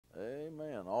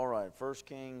right, 1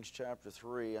 Kings chapter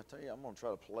 3. I tell you, I'm going to try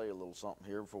to play a little something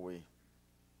here before we...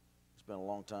 It's been a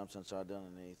long time since I've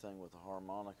done anything with the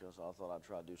harmonica, so I thought I'd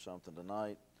try to do something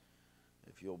tonight.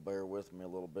 If you'll bear with me a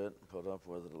little bit and put up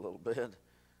with it a little bit,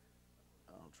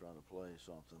 I'll try to play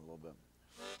something a little bit.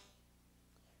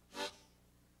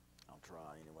 I'll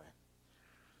try anyway.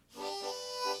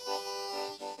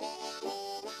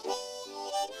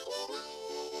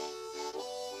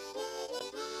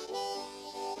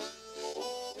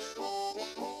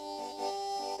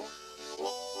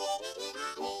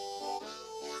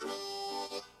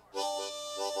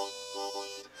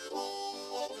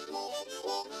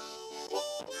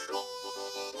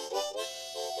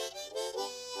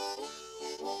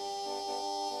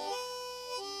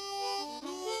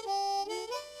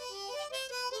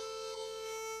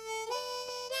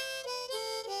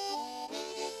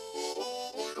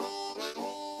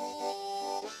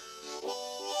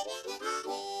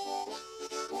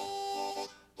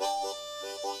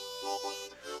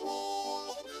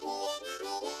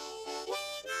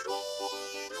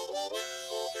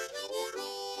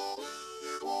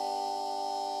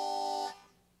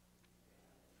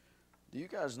 Do you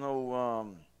guys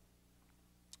know,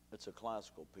 it's a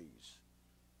classical piece.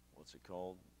 What's it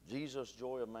called? Jesus,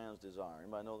 Joy of Man's Desire.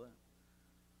 Anybody know that?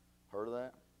 Heard of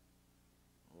that?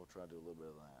 We'll try to do a little bit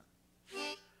of that.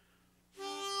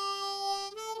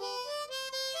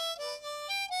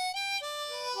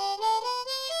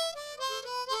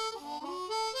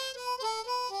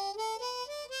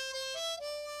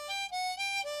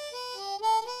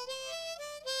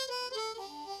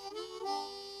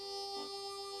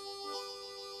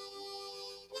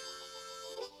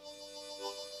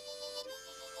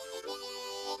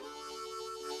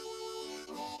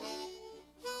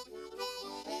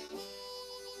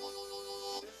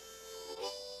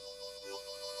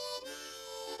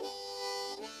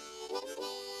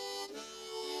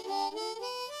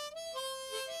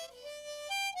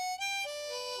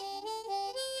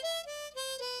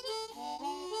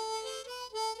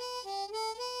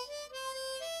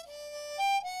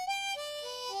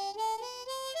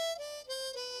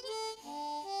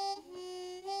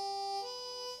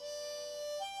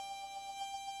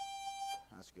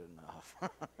 That's good enough.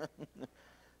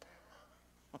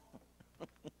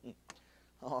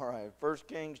 All right, 1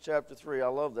 Kings chapter 3. I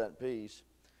love that piece.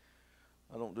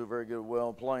 I don't do very good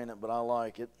well playing it, but I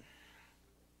like it.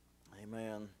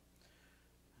 Amen.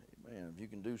 Amen. If you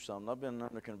can do something. I've been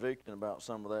under conviction about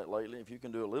some of that lately. If you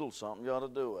can do a little something, you ought to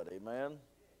do it. Amen.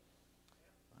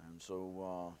 And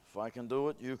so if I can do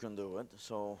it, you can do it.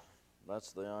 So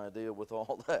that's the idea with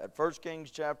all that. 1 Kings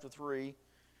chapter 3.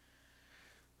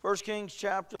 1 Kings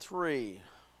chapter 3.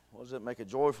 What does it? Make a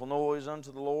joyful noise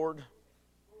unto the Lord.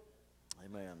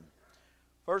 Amen.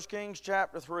 1 Kings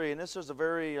chapter 3. And this is a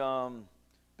very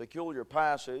peculiar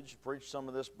passage. I've preached some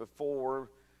of this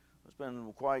before. It's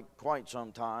been quite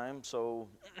some time. So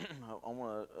I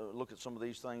want to look at some of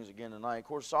these things again tonight. Of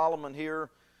course, Solomon here,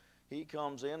 he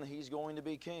comes in. He's going to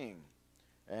be king.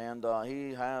 And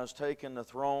he has taken the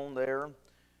throne there.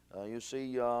 You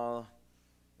see...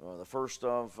 the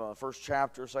first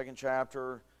chapter, second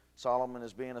chapter, Solomon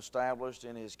is being established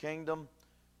in his kingdom.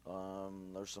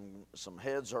 There's some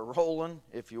heads are rolling,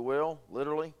 if you will,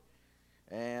 literally.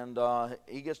 And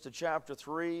he gets to chapter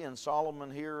 3, and Solomon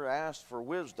here asked for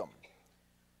wisdom.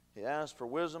 He asked for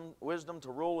wisdom to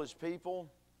rule his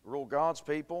people, rule God's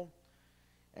people.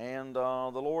 And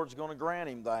the Lord's going to grant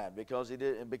him that because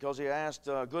he asked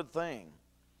a good thing.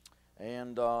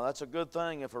 And that's a good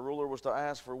thing if a ruler was to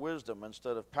ask for wisdom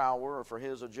instead of power or for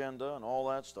his agenda and all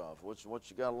that stuff, which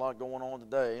you got a lot going on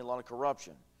today, a lot of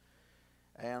corruption.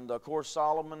 And, of course,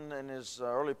 Solomon in his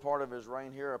early part of his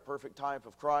reign here, a perfect type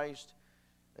of Christ,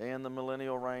 and the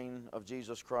millennial reign of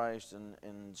Jesus Christ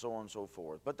and so on and so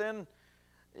forth. But then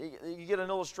you get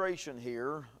an illustration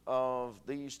here of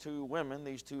these two women,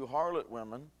 these two harlot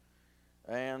women.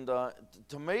 And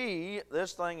to me,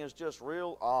 this thing is just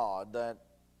real odd that,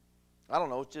 I don't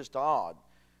know, it's just odd.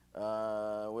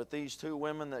 With these two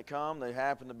women that come, they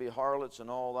happen to be harlots and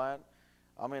all that.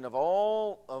 I mean, of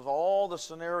all the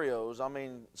scenarios, I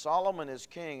mean, Solomon is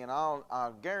king, and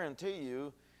I'll guarantee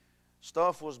you,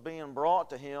 stuff was being brought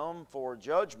to him for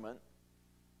judgment,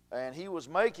 and he was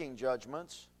making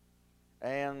judgments,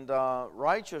 and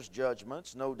righteous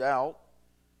judgments, no doubt,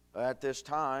 at this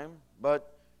time.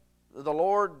 But the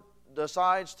Lord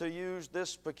decides to use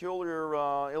this peculiar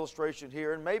illustration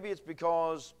here, and maybe it's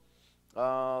because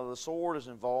the sword is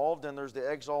involved and there's the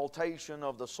exaltation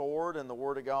of the sword and the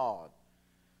Word of God.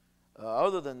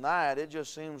 Other than that, it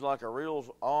just seems like a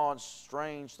real odd,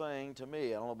 strange thing to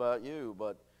me. I don't know about you,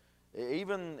 but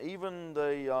Even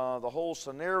the whole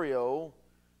scenario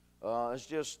it's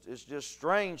just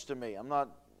strange to me. I'm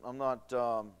not.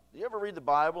 Do you ever read the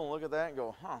Bible and look at that and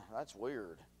go, "Huh, that's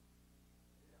weird"?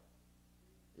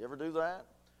 You ever do that?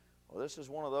 Well, this is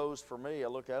one of those for me. I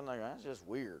look at it and I go, "That's just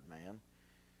weird, man."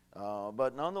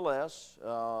 But nonetheless,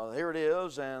 here it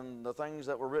is, and the things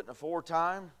that were written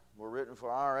aforetime were written for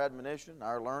our admonition,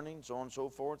 our learning, so on and so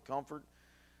forth, comfort,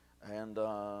 and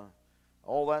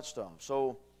all that stuff.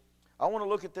 So I want to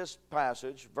look at this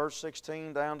passage, verse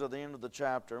 16 down to the end of the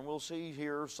chapter, and we'll see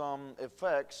here some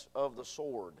effects of the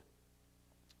sword.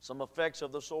 Some effects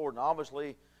of the sword, and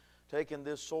obviously taking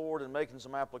this sword and making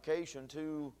some application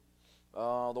to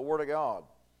the Word of God.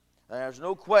 There's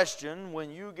no question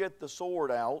when you get the sword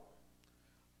out,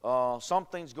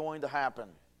 something's going to happen.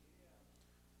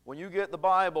 When you get the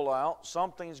Bible out,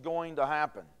 something's going to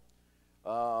happen.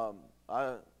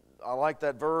 I like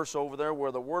that verse over there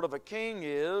where the word of a king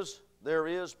is, there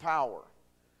is power.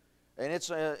 And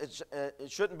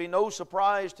it shouldn't be no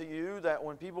surprise to you that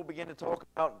when people begin to talk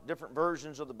about different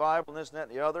versions of the Bible and this and that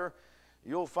and the other,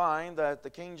 you'll find that the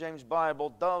King James Bible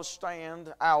does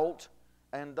stand out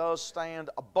and does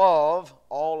stand above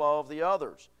all of the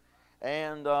others.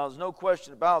 And there's no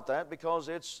question about that because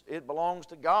it belongs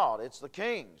to God. It's the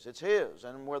king's. It's His.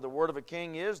 And where the word of a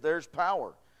king is, there's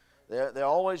power. They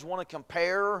always want to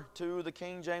compare to the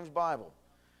King James Bible.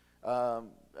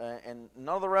 And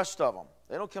none of the rest of them.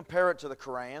 They don't compare it to the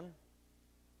Quran.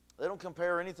 They don't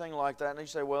compare anything like that. And you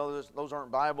say, well, those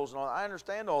aren't Bibles and all that. I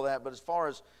understand all that, but as far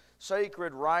as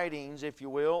sacred writings, if you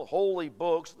will, holy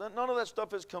books, none of that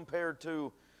stuff is compared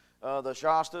to the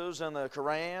Shastas and the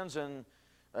Qurans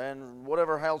and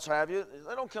whatever else have you.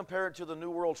 They don't compare it to the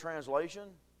New World Translation.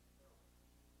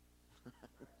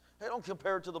 They don't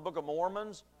compare it to the Book of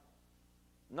Mormons.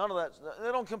 None of that.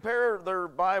 They don't compare their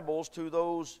Bibles to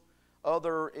those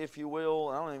other, if you will,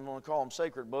 I don't even want to call them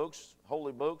sacred books,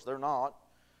 holy books. They're not.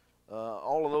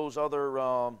 All of those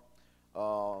other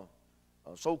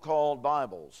so-called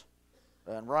Bibles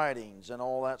and writings and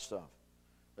all that stuff.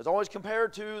 It's always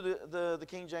compared to the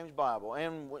King James Bible.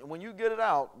 And when you get it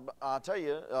out, I tell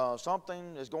you,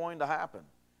 something is going to happen.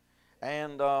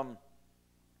 And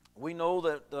we know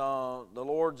that the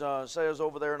Lord says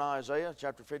over there in Isaiah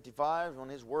chapter 55, when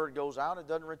His word goes out, it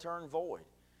doesn't return void.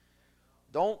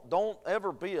 Don't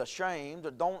ever be ashamed,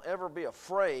 don't ever be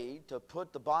afraid to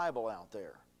put the Bible out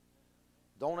there.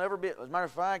 Don't ever be, as a matter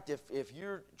of fact, if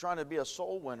you're trying to be a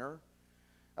soul winner,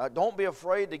 don't be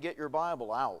afraid to get your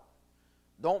Bible out.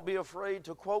 Don't be afraid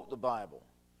to quote the Bible.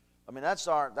 I mean, that's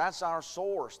our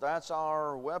source, that's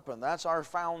our weapon, that's our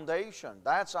foundation,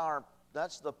 that's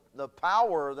the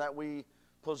power that we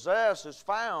possess is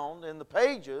found in the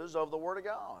pages of the Word of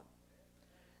God.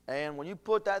 And when you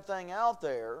put that thing out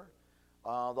there,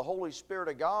 the Holy Spirit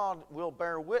of God will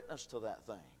bear witness to that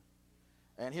thing.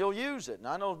 And He'll use it. And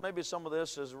I know maybe some of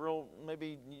this is real,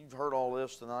 maybe you've heard all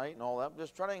this tonight and all that. I'm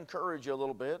just trying to encourage you a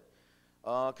little bit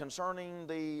concerning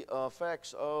the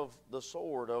effects of the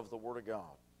sword of the Word of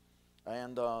God.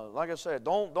 And like I said,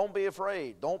 don't be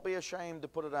afraid. Don't be ashamed to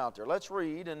put it out there. Let's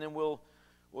read, and then we'll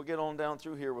get on down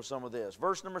through here with some of this.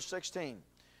 Verse number 16.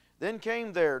 Then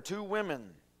came there 2 women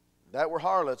that were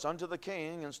harlots unto the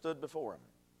king and stood before him.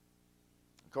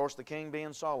 Of course, the king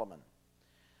being Solomon.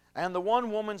 And the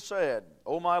one woman said,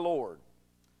 O my Lord,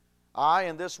 I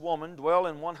and this woman dwell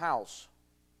in one house,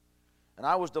 and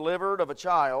I was delivered of a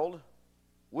child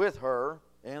with her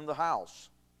in the house.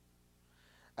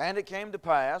 And it came to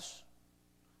pass,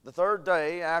 the 3rd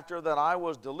day after that I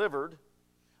was delivered,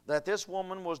 that this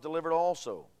woman was delivered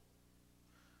also.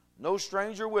 No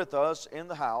stranger with us in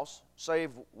the house,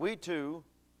 save we 2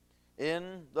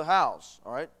 in the house.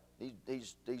 All right?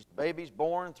 These babies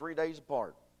born 3 days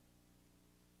apart.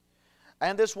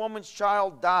 And this woman's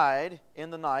child died in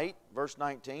the night, verse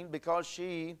 19, because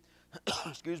she,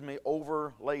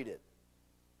 overlaid it.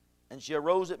 And she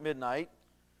arose at midnight,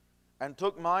 and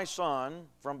took my son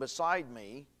from beside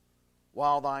me,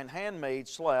 while thine handmaid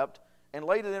slept, and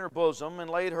laid it in her bosom, and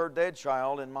laid her dead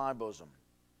child in my bosom.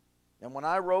 And when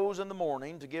I rose in the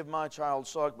morning to give my child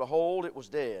suck, behold, it was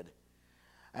dead.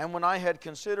 And when I had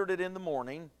considered it in the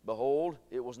morning, behold,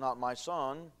 it was not my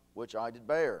son, which I did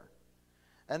bear.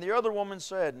 And the other woman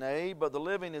said, Nay, but the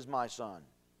living is my son,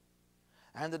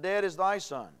 and the dead is thy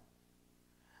son.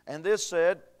 And this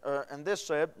said,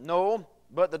 No,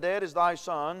 but the dead is thy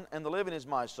son, and the living is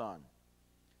my son.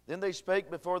 Then they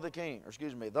spake before the king.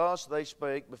 Thus they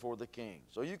spake before the king.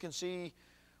 So you can see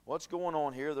what's going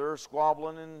on here. They're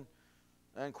squabbling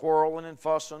and quarreling and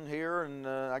fussing here, and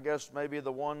I guess maybe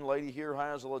the one lady here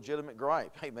has a legitimate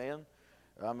gripe. Hey, man,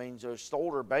 I mean, just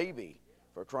stole her baby,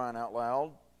 for crying out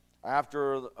loud.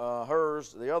 after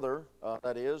hers, the other,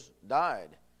 that is, died.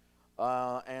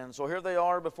 And so here they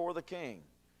are before the king.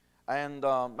 And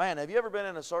man, have you ever been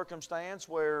in a circumstance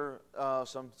where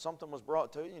something was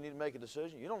brought to you, you need to make a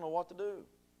decision, you don't know what to do?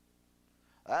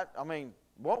 I mean,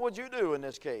 what would you do in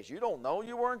this case? You don't know,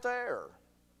 you weren't there.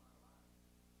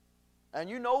 And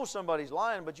you know somebody's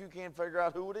lying, but you can't figure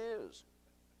out who it is.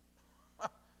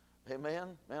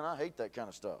 Amen? Man, I hate that kind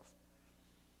of stuff.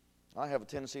 I have a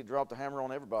tendency to drop the hammer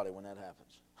on everybody when that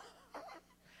happens.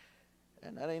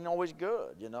 And that ain't always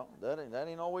good, you know. That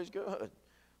ain't always good.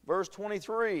 Verse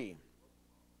 23.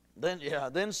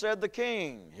 Then said the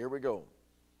king, here we go.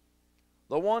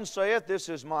 The one saith, This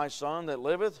is my son that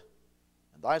liveth,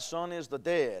 and thy son is the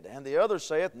dead. And the other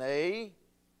saith, Nay,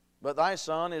 but thy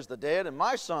son is the dead, and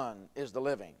my son is the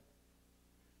living.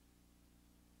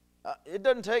 It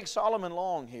doesn't take Solomon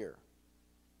long here.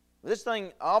 This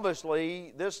thing,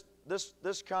 obviously, this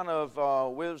kind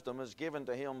of wisdom is given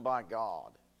to him by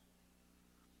God.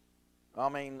 I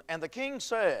mean, and the king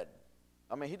said,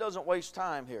 I mean, he doesn't waste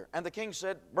time here. And the king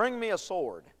said, Bring me a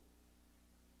sword.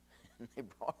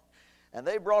 And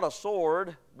they brought a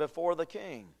sword before the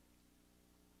king.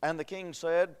 And the king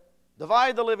said,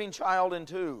 Divide the living child in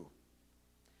two,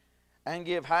 and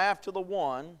give half to the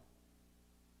one,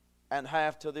 and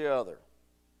half to the other.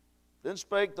 Then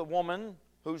spake the woman,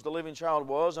 whose the living child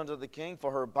was, unto the king,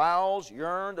 for her bowels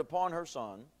yearned upon her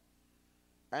son.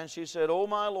 And she said, O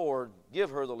my lord, give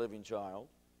her the living child,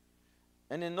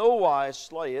 and in no wise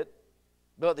slay it.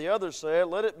 But the other said,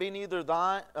 Let it be neither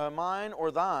mine or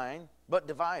thine, but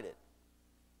divide it.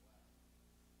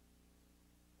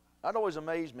 That always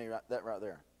amazed me, that right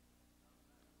there.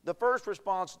 The first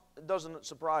response doesn't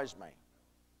surprise me,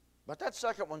 but that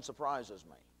second one surprises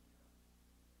me.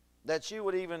 That she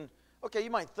would even, okay, you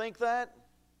might think that.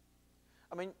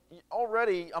 I mean,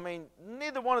 already,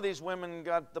 neither one of these women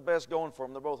got the best going for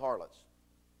them. They're both harlots.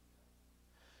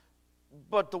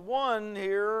 But the one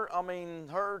here,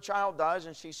 her child dies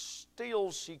and she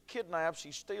kidnaps,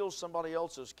 she steals somebody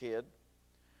else's kid.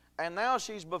 And now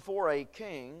she's before a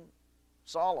king,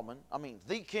 Solomon,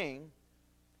 the king,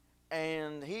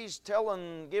 and he's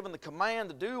giving the command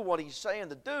to do what he's saying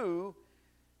to do,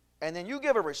 and then you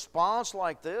give a response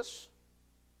like this?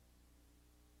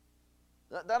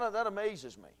 That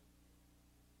amazes me.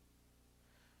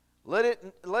 Let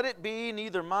it be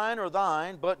neither mine or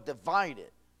thine, but divide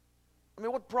it.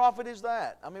 What profit is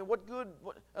that? What good?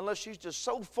 Unless she's just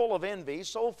so full of envy,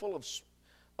 so full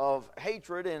of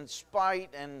hatred and spite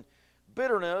and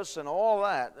bitterness and all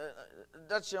that.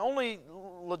 That's the only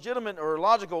legitimate or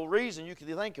logical reason you can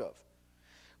think of.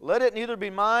 Let it neither be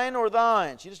mine or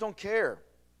thine. She just don't care.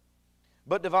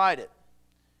 But divide it.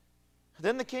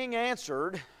 Then the king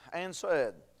answered and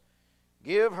said,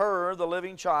 Give her the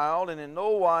living child, and in no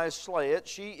wise slay it.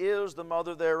 She is the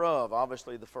mother thereof.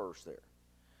 Obviously the first there.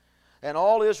 And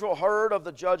all Israel heard of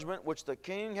the judgment which the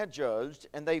king had judged,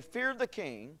 and they feared the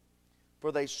king,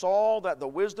 for they saw that the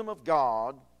wisdom of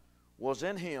God was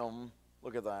in him,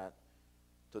 look at that,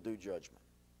 to do judgment.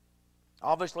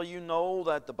 Obviously you know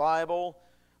that the Bible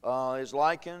is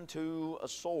likened to a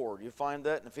sword. You find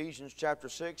that in Ephesians chapter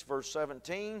 6, verse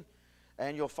 17,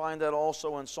 and you'll find that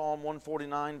also in Psalm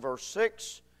 149, verse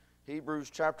 6,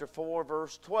 Hebrews chapter 4,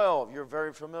 verse 12. You're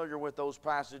very familiar with those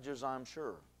passages, I'm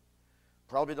sure.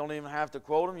 Probably don't even have to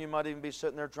quote them. You might even be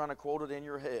sitting there trying to quote it in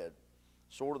your head.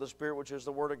 Sword of the Spirit, which is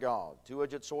the Word of God.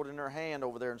 Two-edged sword in their hand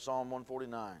over there in Psalm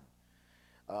 149.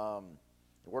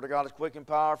 The Word of God is quick and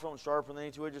powerful and sharper than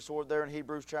any two-edged sword there in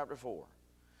Hebrews chapter 4.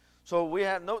 So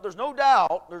there's no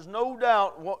doubt,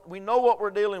 we know what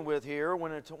we're dealing with here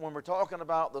when we're talking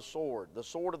about the sword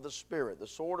of the Spirit, the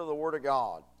sword of the Word of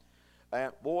God.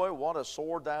 And boy, what a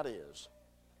sword that is.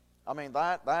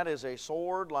 That is a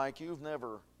sword like you've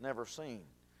never seen.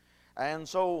 And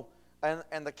so,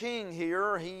 and the king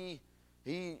here, he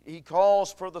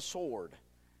calls for the sword.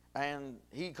 And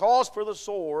he calls for the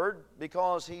sword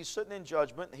because he's sitting in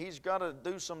judgment. He's got to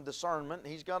do some discernment.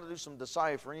 He's got to do some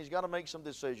deciphering. He's got to make some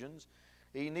decisions.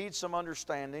 He needs some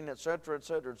understanding, etc.,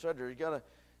 etc., etc. He's got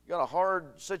a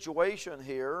hard situation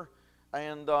here,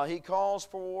 and he calls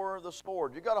for the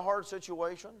sword. You got a hard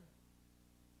situation?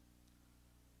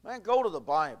 Man, go to the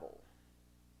Bible.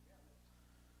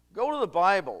 Go to the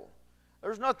Bible.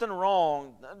 There's nothing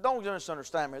wrong. Don't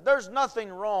misunderstand me. There's nothing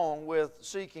wrong with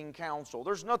seeking counsel.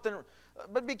 There's nothing,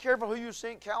 but be careful who you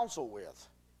seek counsel with.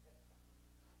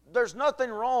 There's nothing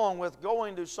wrong with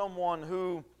going to someone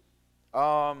who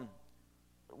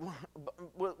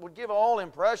would give all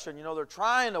impression, they're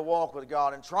trying to walk with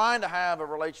God and trying to have a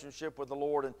relationship with the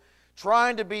Lord and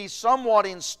trying to be somewhat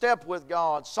in step with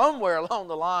God somewhere along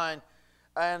the line.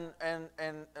 and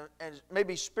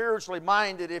maybe spiritually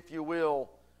minded, if you will,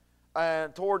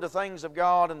 toward the things of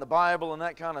God and the Bible and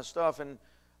that kind of stuff, and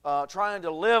trying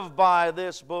to live by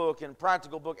this book and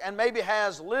practical book, and maybe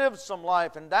has lived some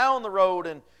life and down the road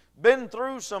and been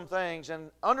through some things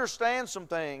and understands some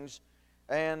things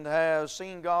and has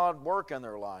seen God work in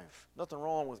their life. Nothing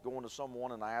wrong with going to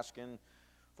someone and asking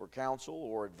for counsel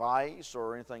or advice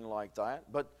or anything like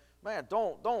that. But man,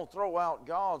 don't throw out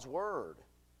God's Word.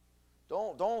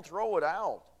 Don't throw it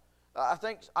out. I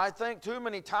think too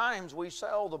many times we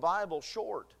sell the Bible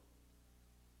short.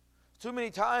 Too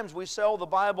many times we sell the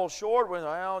Bible short.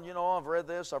 Well, you know, I've read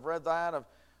this, I've read that.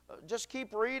 Just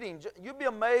keep reading. You'd be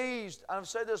amazed. I've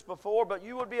said this before, but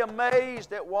you would be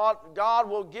amazed at what God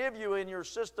will give you in your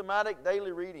systematic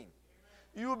daily reading.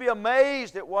 You will be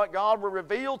amazed at what God will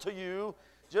reveal to you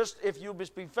just if you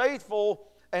just be faithful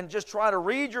and just try to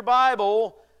read your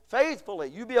Bible faithfully.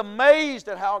 You'll be amazed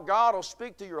at how God will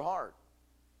speak to your heart.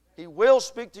 He will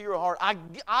speak to your heart.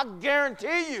 I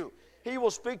guarantee you He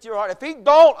will speak to your heart. If He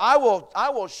don't, I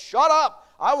will shut up.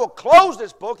 I will close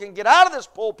this book and get out of this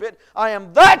pulpit. I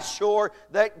am that sure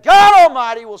that God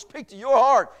Almighty will speak to your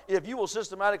heart if you will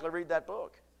systematically read that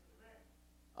book.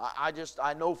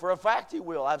 I know for a fact He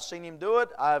will. I've seen Him do it.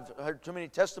 I've heard too many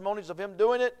testimonies of Him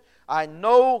doing it. I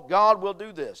know God will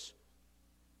do this.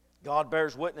 God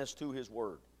bears witness to His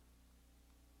Word.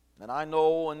 And I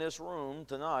know in this room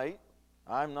tonight,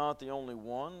 I'm not the only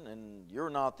one, and you're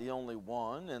not the only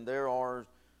one, and there are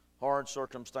hard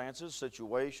circumstances,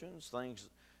 situations, things,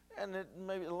 and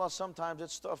sometimes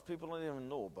it's stuff people don't even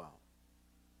know about.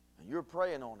 And you're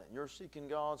praying on it, and you're seeking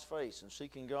God's face and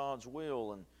seeking God's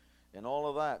will and all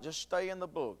of that. Just stay in the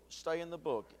book. Stay in the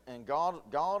book, and God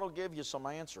will give you some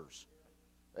answers.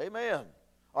 Amen.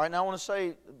 All right, now I want to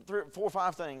say 4 or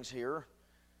 5 things here.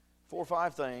 4 or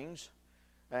 5 things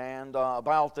and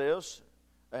about this.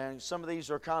 And some of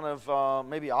these are kind of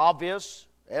maybe obvious,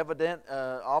 evident,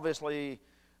 obviously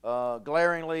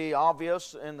glaringly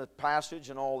obvious in the passage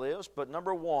and all this. But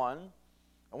number 1,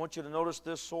 I want you to notice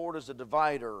this sword is a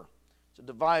divider. It's a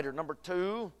divider. Number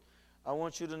 2, I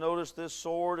want you to notice this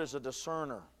sword is a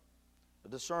discerner. A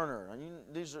discerner. And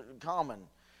these are common.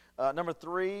 Number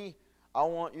 3, I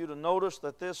want you to notice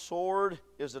that this sword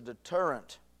is a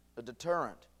deterrent. A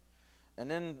deterrent.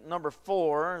 And then number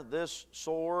 4, this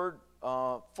sword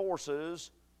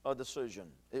forces a decision.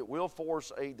 It will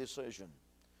force a decision.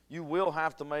 You will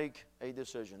have to make a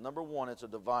decision. Number 1, it's a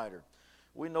divider.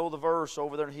 We know the verse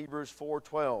over there in Hebrews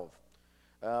 4:12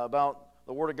 about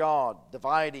the Word of God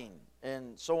dividing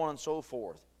and so on and so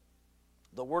forth.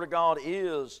 The Word of God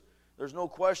is, there's no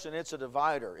question, it's a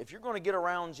divider. If you're going to get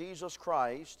around Jesus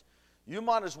Christ, you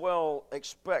might as well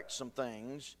expect some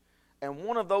things. And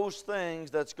one of those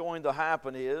things that's going to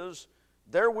happen is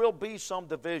there will be some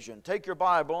division. Take your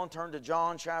Bible and turn to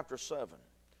John chapter 7.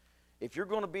 If you're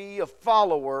going to be a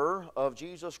follower of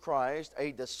Jesus Christ,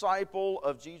 a disciple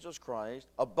of Jesus Christ,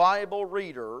 a Bible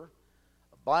reader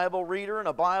and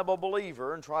a Bible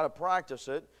believer, and try to practice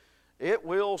it, it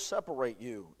will separate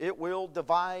you. It will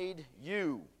divide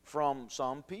you from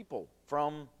some people,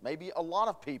 from maybe a lot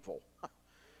of people.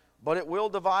 But it will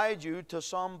divide you to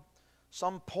some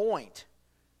point.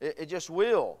 It just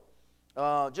will.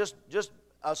 Just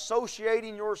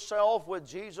associating yourself with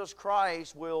Jesus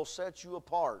Christ will set you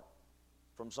apart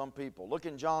from some people. Look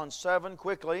in John 7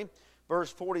 quickly,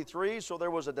 verse 43. So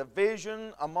there was a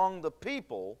division among the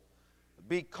people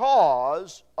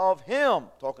because of Him.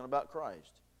 Talking about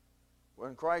Christ.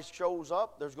 When Christ shows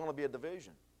up, there's going to be a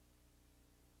division.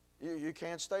 You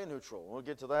can't stay neutral. We'll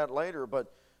get to that later,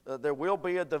 but there will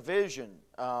be a division.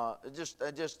 It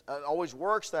just always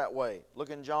works that way.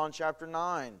 Look in John chapter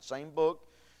 9, same book.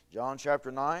 John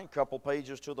chapter 9, couple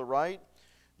pages to the right.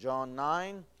 John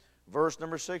 9, verse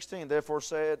number 16. Therefore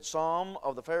said some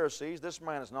of the Pharisees, this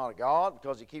man is not a God,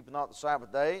 because he keepeth not the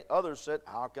Sabbath day. Others said,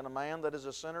 how can a man that is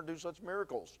a sinner do such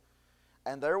miracles?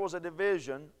 And there was a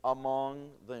division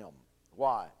among them.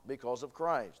 Why? Because of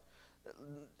Christ.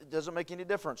 It doesn't make any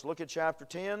difference. Look at chapter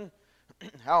 10.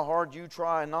 How hard you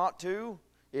try not to.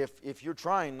 If you're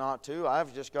trying not to,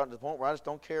 I've just gotten to the point where I just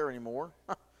don't care anymore.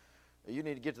 You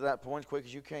need to get to that point as quick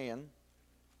as you can.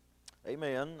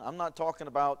 Amen. I'm not talking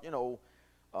about,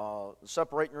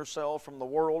 separating yourself from the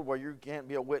world where you can't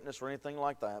be a witness or anything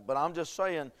like that. But I'm just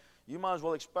saying, you might as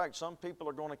well expect some people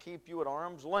are going to keep you at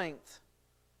arm's length.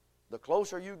 The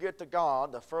closer you get to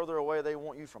God, the further away they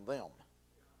want you from them.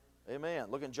 Amen.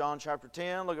 Look in John chapter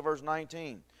 10, look at verse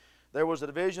 19. There was a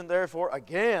division, therefore,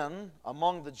 again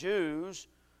among the Jews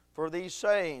for these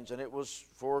sayings, and it was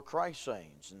for Christ's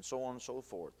sayings, and so on and so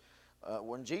forth.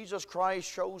 When Jesus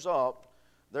Christ shows up,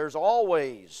 there's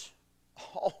always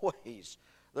Always.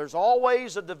 There's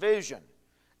always a division,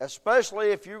 especially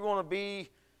if you're going to be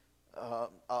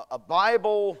a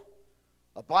Bible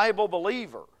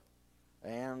believer.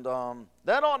 And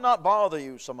that ought not bother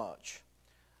you so much.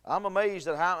 I'm amazed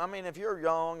at how, if you're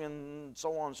young and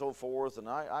so on and so forth, and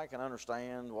I can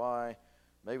understand why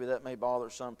maybe that may bother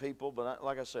some people, but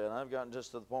like I said, I've gotten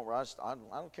just to the point where I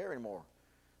don't care anymore.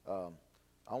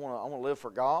 I want to live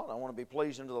for God. I want to be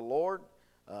pleasing to the Lord.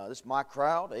 This is my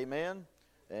crowd, amen.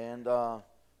 And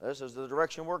this is the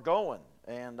direction we're going,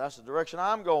 and that's the direction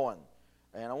I'm going.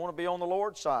 And I want to be on the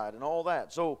Lord's side and all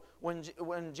that. So when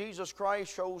Jesus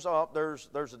Christ shows up, there's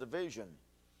a division.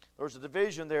 There's a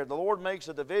division there. The Lord makes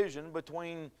a division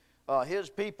between His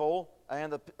people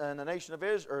and the nation of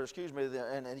Israel, or excuse me,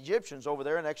 and the Egyptians over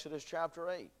there in Exodus chapter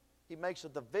 8. He makes a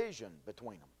division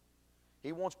between them.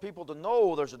 He wants people to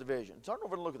know there's a division. Turn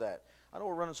over and look at that. I know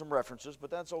we're running some references,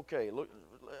 but that's okay. Look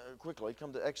quickly.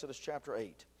 Come to Exodus chapter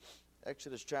 8.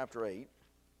 Exodus chapter 8.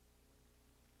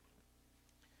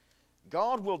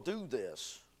 God will do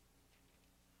this.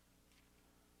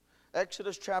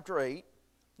 Exodus chapter 8.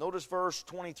 Notice verse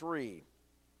 23.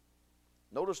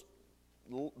 Notice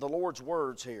the Lord's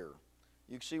words here.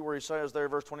 You can see where He says there,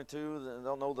 verse 22,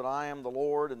 they'll know that I am the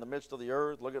Lord in the midst of the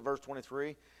earth. Look at verse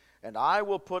 23. And I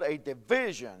will put a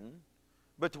division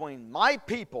between my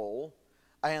people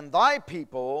and thy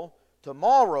people.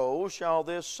 Tomorrow shall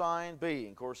this sign be.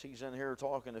 And of course, he's in here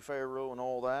talking to Pharaoh and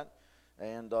all that.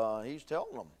 And he's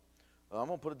telling them, I'm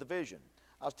going to put a division.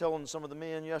 I was telling some of the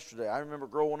men yesterday, I remember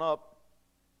growing up,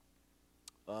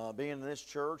 being in this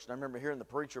church, and I remember hearing the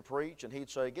preacher preach, and he'd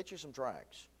say, get you some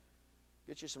tracts.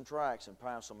 Get you some tracts and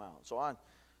pass them out. So I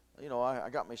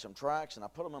got me some tracts, and I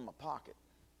put them in my pocket.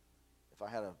 If I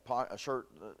had a shirt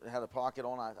that had a pocket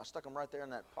on, I stuck them right there in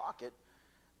that pocket,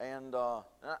 and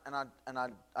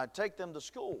I'd take them to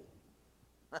school,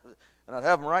 and I'd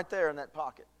have them right there in that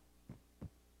pocket.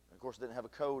 Of course, I didn't have a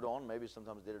code on. Maybe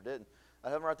sometimes did or didn't. I'd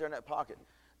have them right there in that pocket,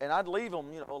 and I'd leave them,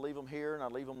 leave them here, and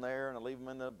I'd leave them there, and I'd leave them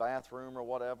in the bathroom or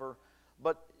whatever.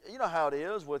 But you know how it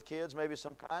is with kids. Maybe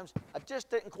sometimes I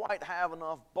just didn't quite have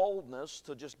enough boldness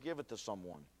to just give it to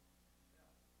someone.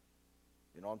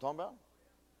 You know what I'm talking about?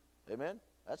 Amen?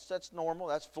 That's normal.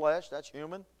 That's flesh. That's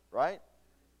human, right?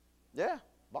 Yeah.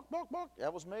 Buck, buck, buck.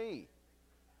 That was me.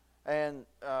 And,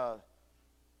 but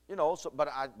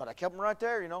I kept them right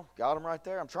there, Got them right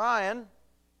there. I'm trying.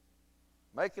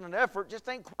 Making an effort. Just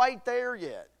ain't quite there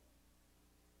yet.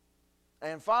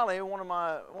 And finally, one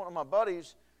of my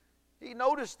buddies, he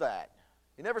noticed that.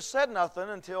 He never said nothing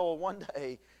until one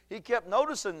day. He kept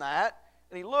noticing that,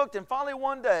 and he looked, and finally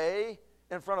one day,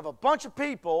 in front of a bunch of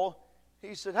people,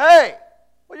 he said, hey,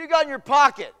 what you got in your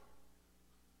pocket?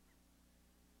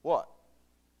 What?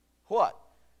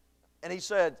 And he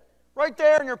said, right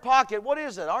there in your pocket, what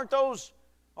is it? Aren't those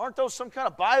some kind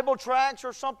of Bible tracts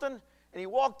or something? And he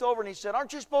walked over and he said,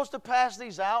 aren't you supposed to pass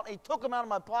these out? And he took them out of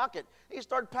my pocket. He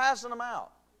started passing them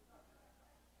out.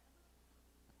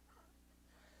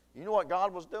 You know what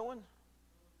God was doing?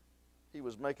 He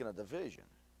was making a division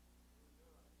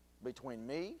between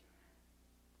me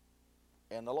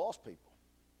and the lost people.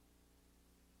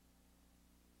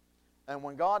 And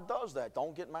when God does that,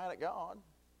 don't get mad at God.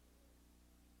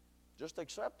 Just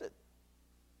accept it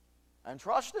and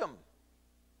trust Him.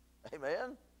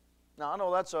 Amen? Now, I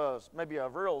know that's maybe a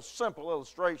real simple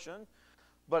illustration,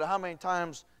 but how many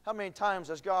times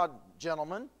has God,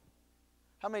 gentlemen,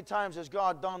 how many times has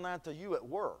God done that to you at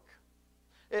work?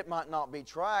 It might not be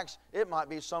tracts. It might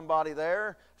be somebody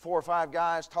there, 4 or 5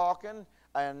 guys talking,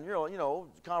 and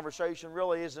conversation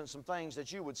really isn't some things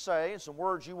that you would say and some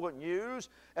words you wouldn't use,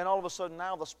 and all of a sudden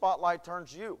now the spotlight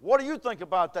turns to you. What do you think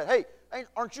about that? Hey,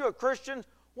 aren't you a Christian?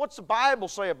 What's the Bible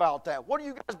say about that? What do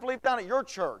you guys believe down at your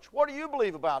church? What do you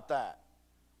believe about that?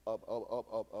 Up.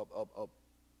 You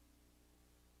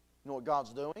know what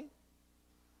God's doing?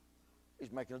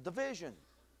 He's making a division.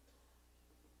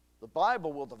 The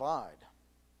Bible will divide.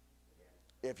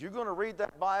 If you're going to read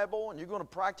that Bible and you're going to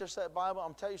practice that Bible,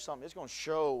 I'm telling you something, it's going to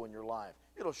show in your life.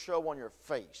 It'll show on your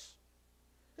face.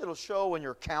 It'll show in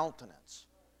your countenance.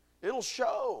 It'll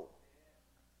show.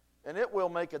 And it will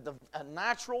make a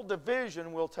natural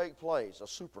division will take place, a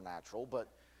supernatural, but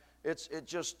it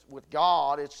just, with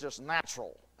God, it's just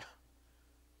natural.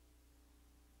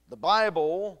 The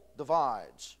Bible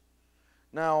divides.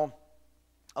 Now,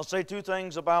 I'll say 2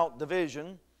 things about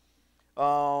division.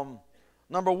 Number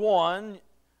one,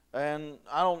 and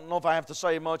I don't know if I have to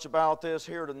say much about this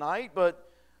here tonight, but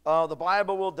the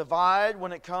Bible will divide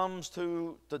when it comes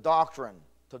to doctrine.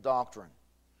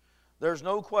 There's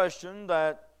no question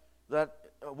that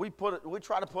we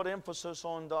try to put emphasis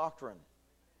on doctrine.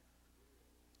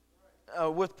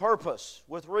 with purpose,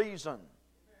 with reason.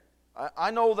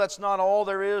 I know that's not all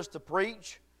there is to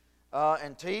preach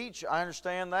and teach. I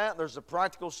understand that. There's the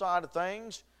practical side of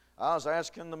things. I was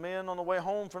asking the men on the way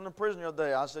home from the prison the other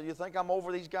day. I said, "You think I'm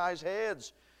over these guys'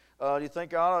 heads? Do you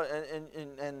think I ought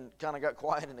to," and kind of got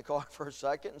quiet in the car for a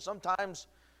second. And sometimes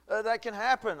that can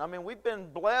happen. I mean, we've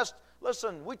been blessed.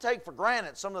 Listen, we take for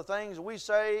granted some of the things we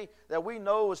say that we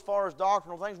know as far as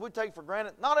doctrinal things. We take for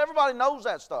granted. Not everybody knows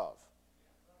that stuff.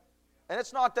 And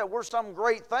it's not that we're some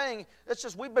great thing. It's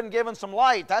just we've been given some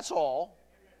light, that's all.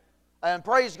 And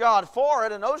praise God for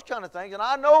it and those kind of things. And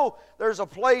I know there's a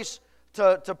place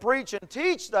to preach and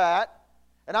teach that.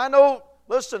 And I know,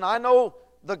 listen, I know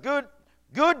the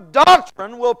good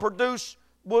doctrine will produce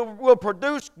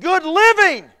good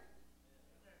living.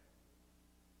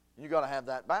 You've got to have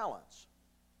that balance.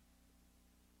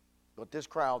 But this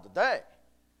crowd today,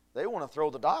 they want to throw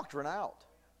the doctrine out.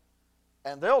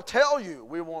 And they'll tell you,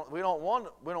 we don't want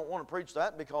to preach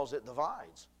that because it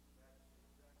divides.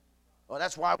 Well,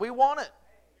 that's why we want it.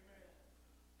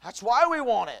 That's why we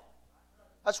want it.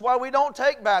 That's why we don't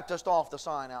take Baptist off the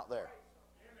sign out there.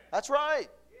 That's right.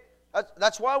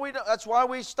 That's why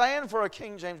we stand for a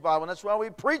King James Bible, and that's why we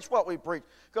preach what we preach.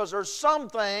 Because there's some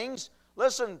things,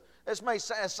 listen, this may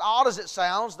sound as odd as it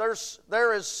sounds,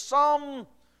 there is some,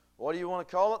 what do you want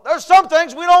to call it? There's some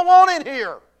things we don't want in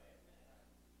here.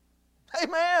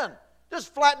 Amen.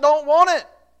 Just flat don't want it.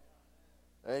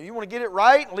 If you want to get it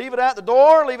right and leave it out the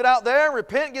door, leave it out there,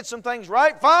 repent, get some things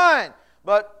right, fine.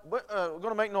 But we're going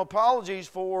to make no apologies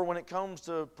for when it comes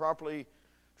to properly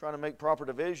trying to make proper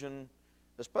division,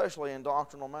 especially in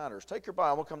doctrinal matters. Take your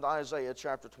Bible, come to Isaiah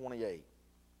chapter 28.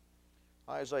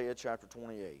 Isaiah chapter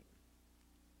 28.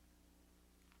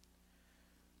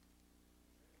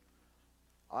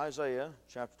 Isaiah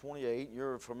chapter 28,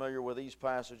 you're familiar with these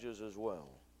passages as well.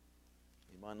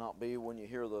 You might not be when you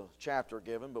hear the chapter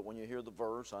given, but when you hear the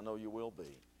verse, I know you will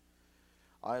be.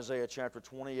 Isaiah chapter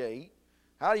 28.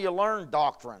 How do you learn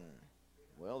doctrine?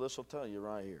 Well, this will tell you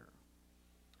right here.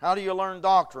 How do you learn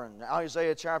doctrine?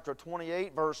 Isaiah chapter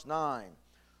 28, verse 9.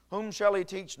 Whom shall he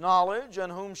teach knowledge,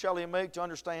 and whom shall he make to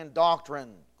understand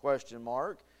doctrine? Question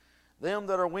mark. Them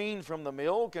that are weaned from the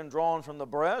milk and drawn from the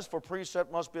breast, for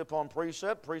precept must be upon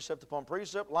precept, precept upon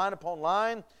precept, line upon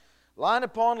line, line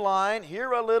upon line,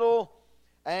 here a little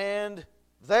and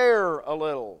there a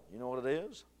little. You know what it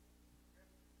is?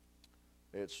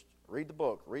 It's read the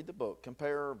book,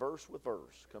 compare verse with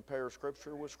verse, compare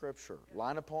Scripture with Scripture,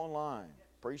 line upon line,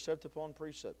 precept upon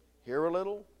precept, here a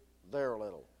little, there a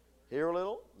little, here a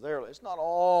little, there a little. It's not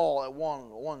all at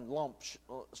one lump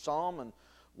sum and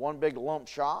one big lump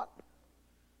shot.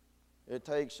 It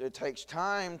takes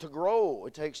time to grow.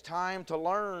 It takes time to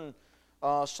learn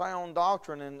sound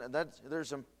doctrine, and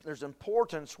there's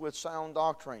importance with sound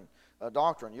doctrine.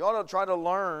 You ought to try to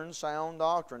learn sound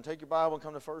doctrine. Take your Bible and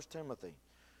come to 1 Timothy.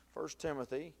 1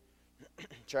 Timothy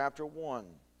chapter 1.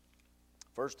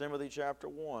 1 Timothy chapter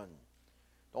 1.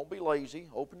 Don't be lazy.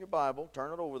 Open your Bible.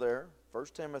 Turn it over there. 1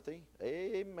 Timothy.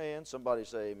 Amen. Somebody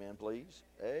say amen, please.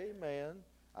 Amen.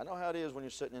 I know how it is when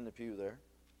you're sitting in the pew there.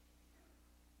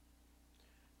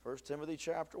 1 Timothy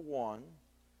chapter 1.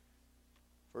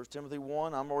 1 Timothy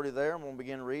 1, I'm already there. I'm going to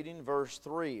begin reading verse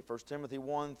 3. 1 Timothy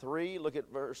 1, 3. Look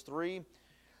at verse 3.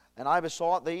 And I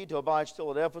besought thee to abide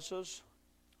still at Ephesus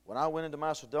when I went into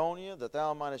Macedonia, that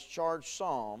thou mightest charge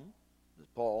some,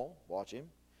 Paul, watch him,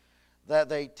 that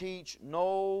they teach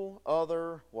no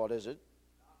other, what is it?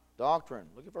 Doctrine.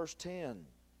 Look at verse 10.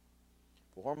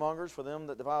 For whoremongers, for them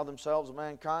that defile themselves of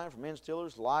mankind, for men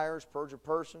stealers, liars, perjured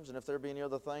persons, and if there be any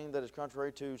other thing that is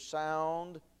contrary to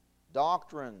sound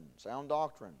doctrine. Sound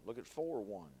doctrine. Look at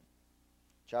 4:1.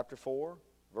 Chapter 4,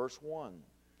 verse 1.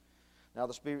 Now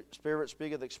the Spirit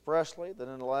speaketh expressly that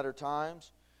in the latter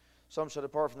times some shall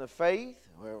depart from the faith.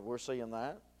 We're seeing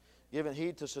that. Giving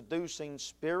heed to seducing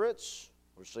spirits.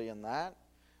 We're seeing that.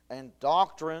 And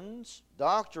doctrines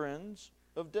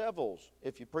of devils.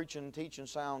 If you're preaching and teaching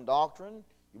sound doctrine,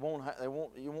 you won't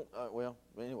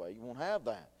have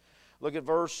that. Look at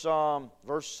verse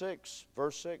 6.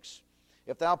 Verse 6.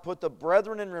 If thou put the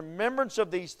brethren in remembrance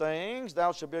of these things,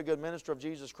 thou shalt be a good minister of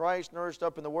Jesus Christ, nourished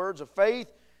up in the words of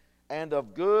faith and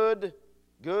of good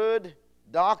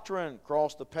doctrine.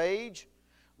 Cross the page.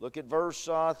 Look at verse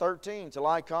 13. Till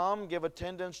I come, give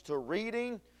attendance to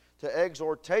reading, to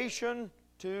exhortation,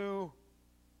 to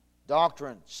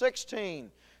doctrine.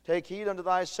 16. Take heed unto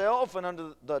thyself and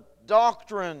unto the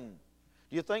doctrine.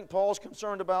 Do you think Paul's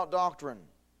concerned about doctrine?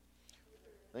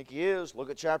 I think he is. Look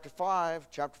at chapter 5.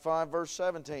 Chapter 5, verse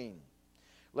 17.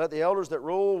 Let the elders that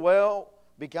rule well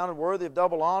be counted worthy of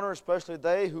double honor, especially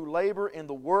they who labor in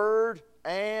the word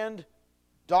and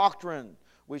doctrine.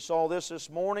 We saw this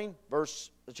morning,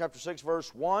 chapter 6,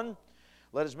 verse 1.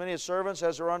 Let as many as servants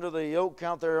as are under the yoke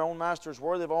count their own masters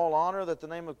worthy of all honor, that the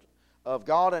name of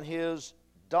God and His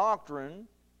doctrine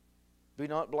be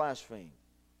not blasphemed.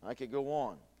 I could go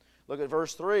on. Look at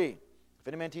verse 3. If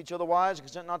any man teach otherwise,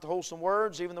 consent not to wholesome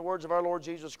words, even the words of our Lord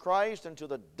Jesus Christ, and to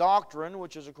the doctrine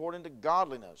which is according to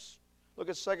godliness. Look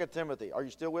at 2 Timothy. Are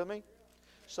you still with me?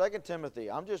 2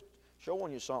 Timothy. I'm just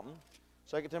showing you something.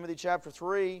 2 Timothy chapter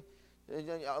 3.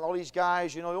 All these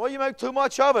guys, well, you make too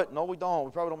much of it. No, we don't.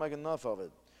 We probably don't make enough of it.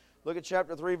 Look at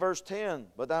chapter 3, verse 10.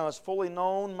 But thou hast fully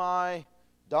known my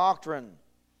doctrine.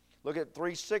 Look at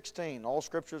 3:16. All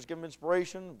Scripture is given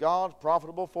inspiration of God,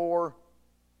 profitable for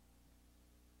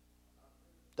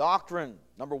doctrine.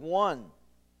 Number one,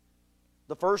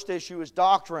 the first issue is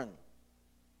doctrine.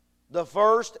 The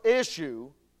first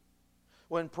issue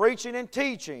when preaching and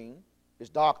teaching is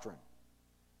doctrine.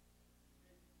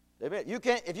 If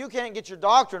you can't get your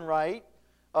doctrine right,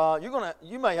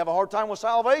 you may have a hard time with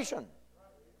salvation.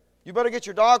 You better get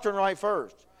your doctrine right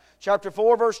first. Chapter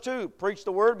 4, verse 2. Preach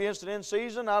the word, be instant in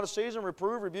season, out of season,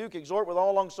 reprove, rebuke, exhort with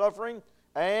all longsuffering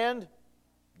and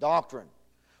doctrine.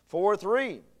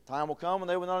 4:3. Time will come when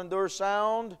they will not endure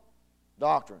sound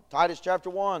doctrine. Titus chapter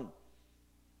 1.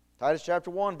 Titus chapter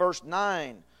 1, verse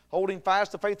 9. Holding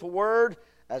fast the faithful word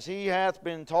as he hath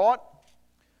been taught,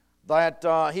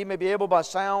 that he may be able by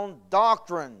sound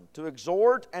doctrine to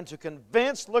exhort and to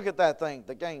convince, look at that thing,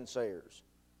 the gainsayers.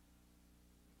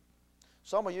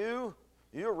 Some of you,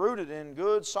 you're rooted in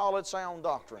good, solid, sound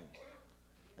doctrine.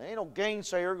 There ain't no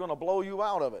gainsayer going to blow you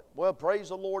out of it. Well, praise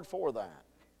the Lord for that.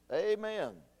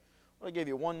 Amen. I'll give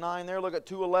you 1:9 there. Look at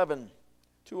 2:11.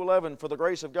 2:11. For the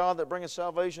grace of God that bringeth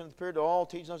salvation hath appeared to all,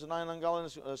 teaching us to deny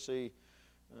ungodliness. Let's see.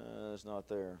 It's not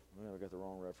there. I got the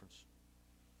wrong reference.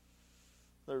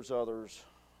 There's others.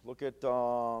 Look at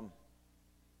 10.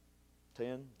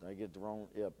 I get the wrong.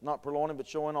 Yeah. Not purloining, but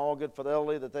showing all good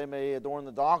fidelity, that they may adorn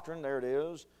the doctrine. There it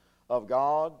is. Of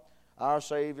God, our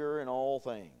Savior, in all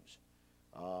things.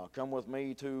 Come with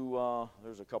me to,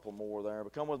 there's a couple more there,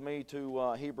 but come with me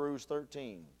to Hebrews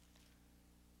 13.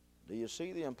 Do you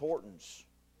see the importance?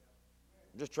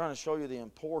 I'm just trying to show you the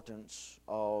importance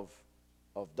of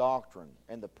doctrine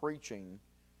and the preaching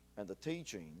and the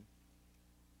teaching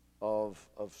of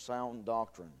sound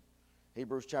doctrine.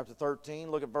 Hebrews chapter 13,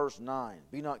 look at verse 9.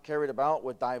 Be not carried about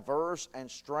with diverse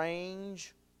and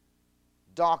strange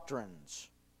doctrines.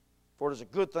 For it is a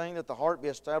good thing that the heart be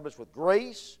established with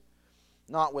grace,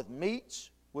 not with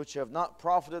meats, which have not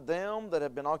profited them that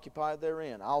have been occupied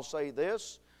therein. I'll say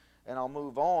this, and I'll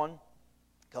move on.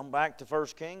 Come back to 1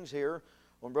 Kings here.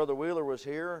 When Brother Wheeler was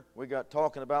here, we got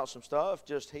talking about some stuff,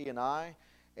 just he and I.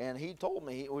 And he told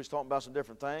me, he was talking about some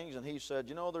different things, and he said,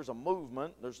 there's a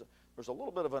movement, there's a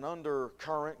little bit of an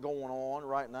undercurrent going on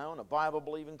right now in a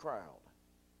Bible-believing crowd.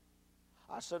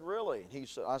 I said, really?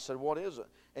 I said, what is it?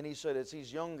 And he said, it's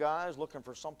these young guys looking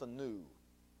for something new.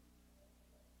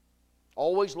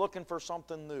 Always looking for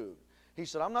something new. He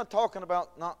said, I'm not talking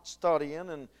about not studying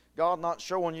and God not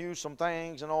showing you some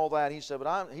things and all that. He said,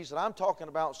 I'm talking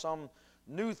about some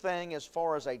new thing as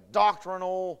far as a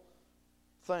doctrinal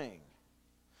thing.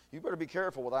 You better be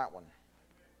careful with that one.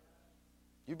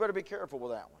 You better be careful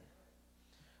with that one.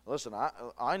 Listen,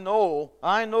 I know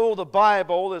the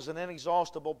Bible is an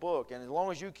inexhaustible book, and as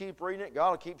long as you keep reading it, God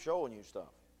will keep showing you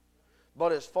stuff.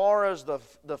 But as far as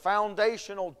the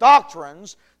foundational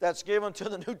doctrines that's given to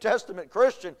the New Testament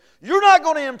Christian, you're not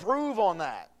going to improve on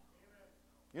that.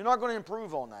 You're not going to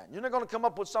improve on that. You're not going to come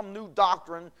up with some new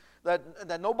doctrine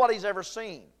that nobody's ever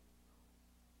seen.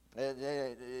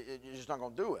 You're just not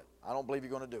going to do it. I don't believe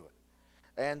you're going to do it.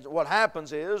 And what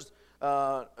happens is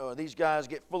these guys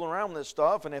get fooling around with this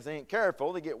stuff, and if they ain't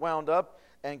careful, they get wound up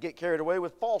and get carried away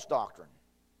with false doctrine.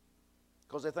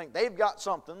 Because they think they've got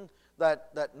something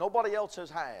that nobody else has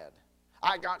had.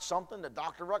 I got something that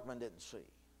Dr. Ruckman didn't see.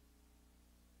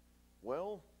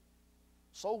 Well,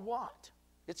 so what?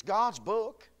 It's God's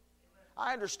book.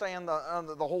 I understand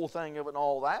the whole thing of it and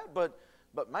all that, but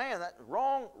man, that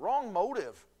wrong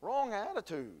motive, wrong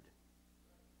attitude.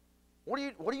 What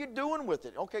are you doing with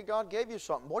it? Okay, God gave you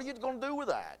something. What are you going to do with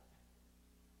that?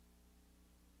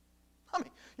 I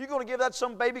mean, you're going to give that to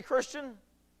some baby Christian?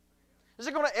 Is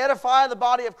it going to edify the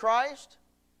body of Christ?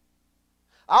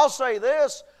 I'll say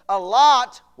this, a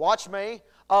lot, watch me,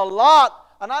 a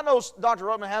lot, and I know Dr.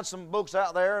 Ruckman had some books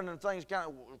out there and things kind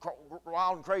of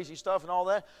wild and crazy stuff and all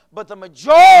that, but the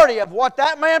majority of what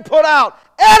that man put out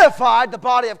edified the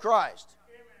body of Christ.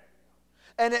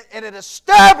 And it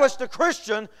established the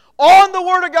Christian on the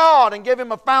Word of God and gave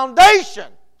him a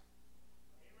foundation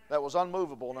that was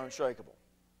unmovable and unshakable.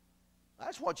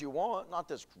 That's what you want, not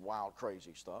this wild,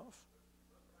 crazy stuff.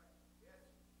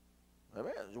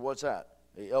 Amen. What's that?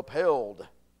 He upheld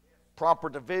proper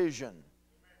division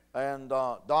and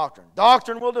doctrine.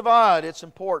 Doctrine will divide. It's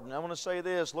important. I want to say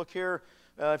this. Look here,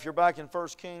 if you're back in 1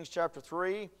 Kings chapter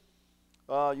 3,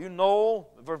 you know,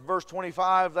 verse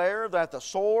 25 there, that the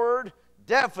sword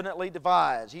definitely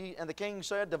divides. And the king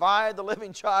said, divide the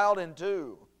living child in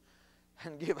two,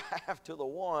 and give half to the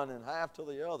one and half to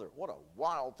the other. What a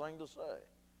wild thing to say.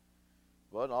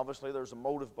 But obviously there's a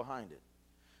motive behind it.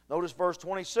 Notice verse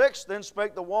 26, then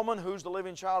spake the woman whose the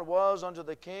living child was unto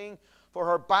the king, for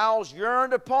her bowels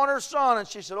yearned upon her son. And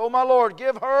she said, O my Lord,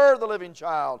 give her the living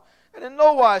child, and in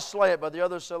no wise slay it. But the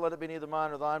other said, let it be neither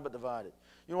mine nor thine, but divided.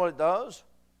 You know what it does?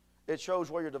 It shows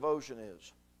where your devotion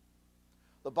is.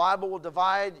 The Bible will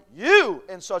divide you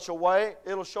in such a way,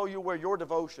 it'll show you where your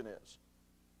devotion is.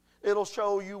 It'll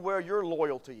show you where your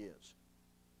loyalty is.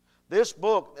 This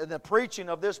book and the preaching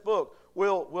of this book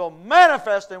will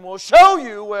manifest and will show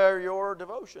you where your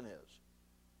devotion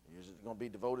is. Is it going to be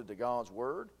devoted to God's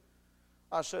Word?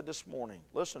 I said this morning,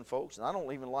 listen folks, and I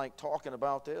don't even like talking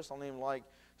about this, I don't even like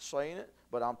saying it,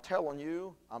 but I'm telling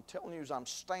you as I'm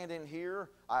standing here,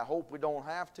 I hope we don't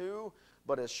have to,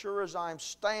 but as sure as I'm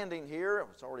standing here,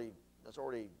 that's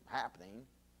already happening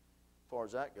as far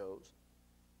as that goes.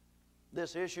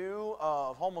 This issue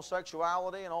of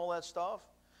homosexuality and all that stuff,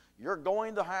 you're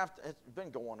going to have to, it's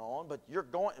been going on, but you're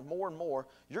going more and more,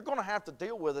 you're going to have to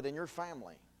deal with it in your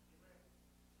family.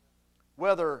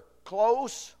 Whether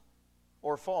close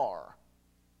or far.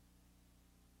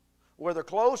 Whether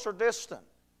close or distant.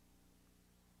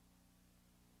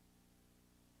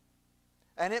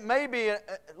 And it may be,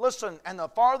 listen, and the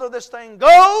farther this thing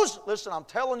goes, listen, I'm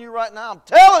telling you right now, I'm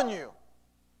telling you,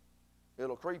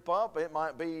 it'll creep up. It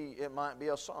might be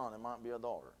a son, it might be a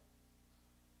daughter.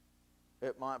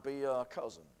 It might be a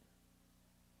cousin.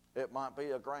 It might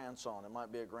be a grandson. It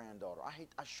might be a granddaughter.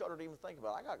 I shudder to even think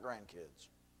about it. I got grandkids.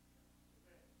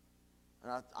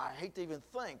 And I hate to even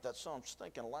think that some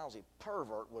stinking lousy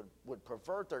pervert would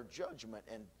pervert their judgment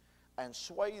and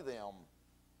sway them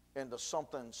into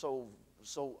something so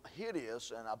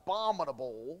hideous and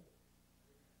abominable.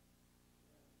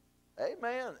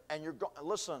 Amen. And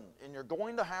listen, and you're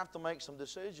going to have to make some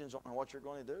decisions on what you're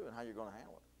going to do and how you're going to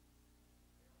handle it.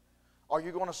 Are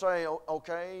you going to say,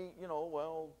 okay,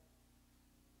 well,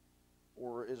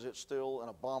 or is it still an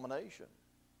abomination?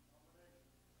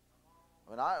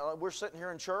 I mean, we're sitting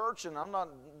here in church, and I'm not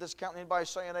discounting anybody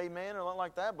saying amen or nothing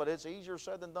like that, but it's easier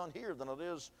said than done here than it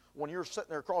is when you're sitting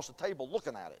there across the table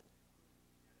looking at it.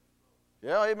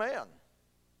 Yeah, amen.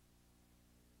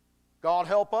 God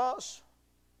help us.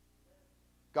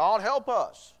 God help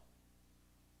us.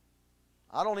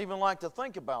 I don't even like to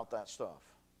think about that stuff.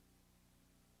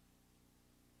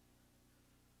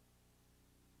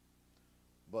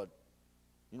 But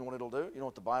you know what it'll do? You know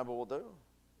what the Bible will do?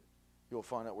 You'll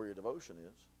find out where your devotion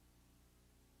is.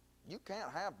 You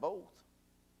can't have both.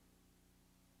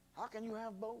 How can you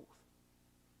have both?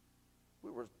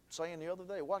 We were saying the other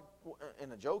day,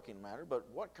 in a joking manner, but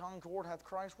what concord hath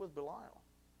Christ with Belial?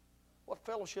 What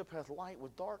fellowship hath light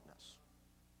with darkness?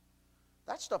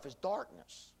 That stuff is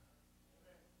darkness.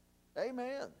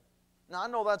 Amen. Now I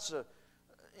know that's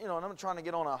and I'm trying to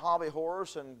get on a hobby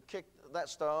horse and kick that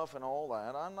stuff and all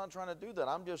that. I'm not trying to do that.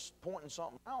 I'm just pointing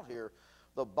something out here.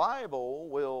 The Bible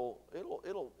it'll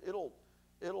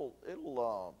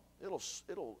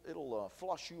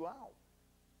flush you out.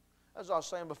 As I was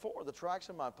saying before, the track's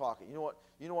in my pocket. You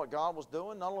know what God was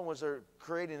doing? Not only was there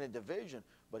creating a division,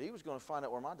 but He was going to find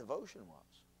out where my devotion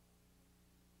was.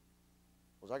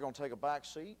 Was I going to take a back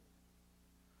seat,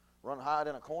 run hide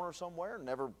in a corner somewhere, and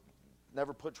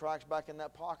never put tracks back in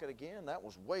that pocket again? That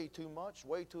was way too much,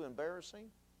 way too embarrassing.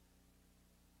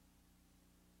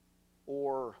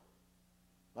 Or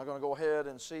am I going to go ahead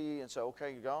and see and say,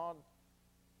 okay, God,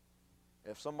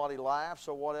 if somebody laughs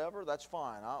or whatever, that's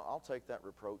fine. I'll take that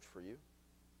reproach for you.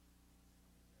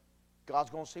 God's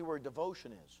going to see where your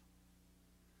devotion is.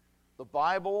 The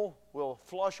Bible will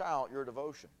flush out your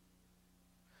devotion.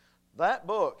 That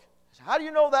book, how do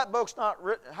you know that book's not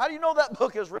written? How do you know that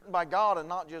book is written by God and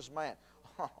not just man?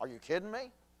 Are you kidding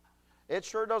me? It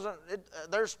sure doesn't.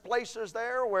 There's places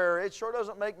there where it sure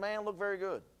doesn't make man look very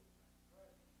good.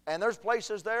 And there's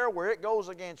places there where it goes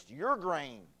against your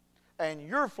grain and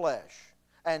your flesh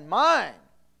and mine.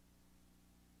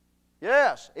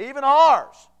 Yes, even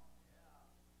ours.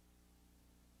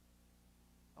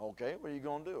 Okay, what are you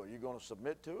going to do? Are you going to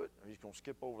submit to it? Are you going to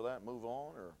skip over that and move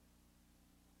on? Or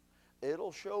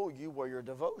it'll show you where your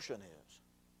devotion is.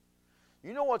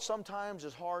 You know what sometimes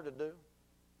is hard to do?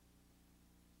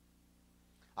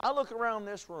 I look around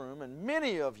this room, and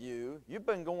many of you, you've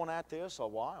been going at this a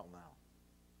while now.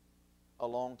 A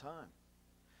long time.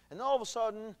 And all of a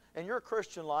sudden, in your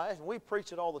Christian life, and we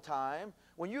preach it all the time,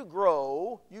 when you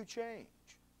grow, you change.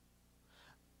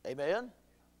 Amen?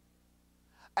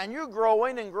 And you're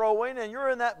growing and growing, and you're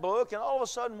in that book, and all of a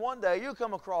sudden one day you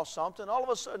come across something, all of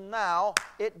a sudden now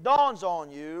it dawns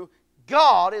on you,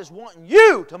 God is wanting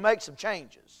you to make some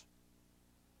changes.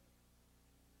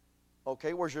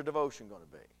 Okay, where's your devotion going to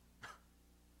be?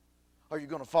 Are you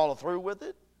going to follow through with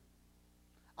it?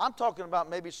 I'm talking about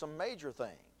maybe some major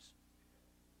things.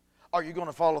 Are you going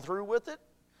to follow through with it?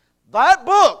 That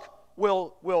book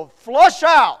will flush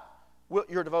out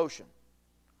your devotion,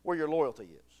 where your loyalty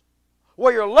is,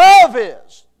 where your love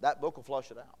is. That book will flush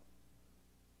it out.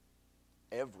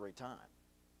 Every time.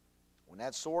 When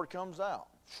that sword comes out,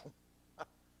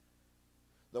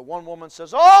 the one woman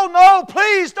says, "Oh no,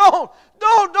 please don't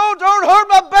hurt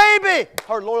my baby."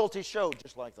 Her loyalty showed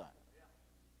just like that.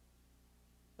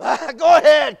 Go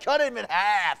ahead, cut him in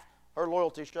half. Her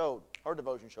loyalty showed. Her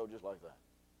devotion showed just like that.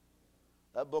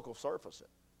 That book will surface it.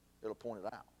 It'll point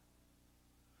it out.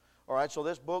 All right, so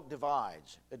this book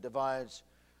divides. It divides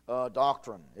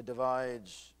doctrine. It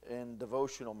divides in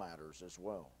devotional matters as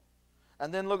well.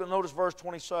 And then notice verse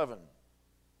 27.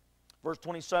 Verse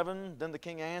 27, then the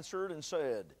king answered and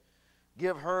said,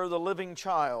 "Give her the living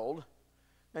child,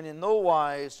 and in no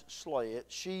wise slay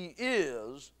it. She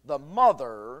is the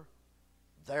mother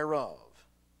thereof."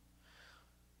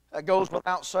 That goes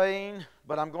without saying,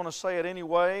 but I'm going to say it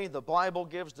anyway. The Bible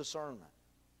gives discernment.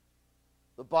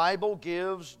 The Bible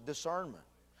gives discernment.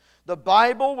 The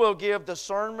Bible will give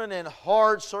discernment in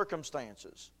hard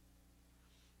circumstances.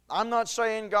 I'm not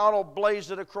saying God will blaze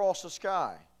it across the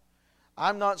sky.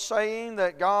 I'm not saying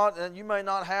that God, and you may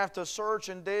not have to search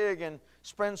and dig and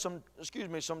spend some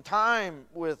time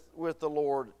with the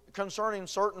Lord concerning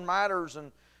certain matters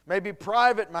and maybe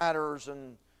private matters,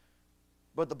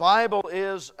 but the Bible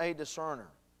is a discerner.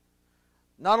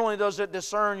 Not only does it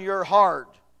discern your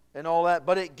heart and all that,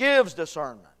 but it gives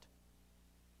discernment.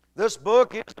 This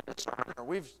book is a discerner.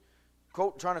 We've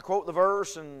trying to quote the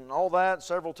verse and all that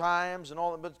several times and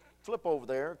all that, but flip over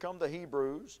there, come to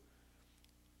Hebrews.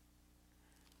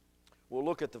 We'll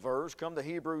look at the verse. Come to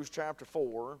Hebrews chapter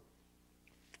 4.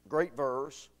 Great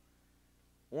verse.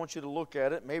 I want you to look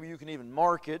at it. Maybe you can even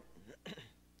mark it.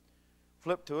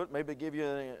 Flip to it. Maybe give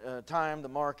you time to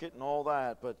mark it and all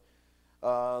that. But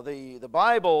the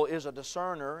Bible is a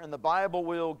discerner, and the Bible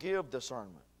will give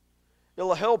discernment.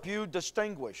 It'll help you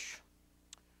distinguish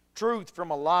truth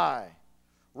from a lie,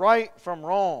 right from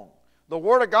wrong. The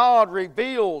Word of God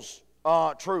reveals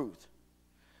truth.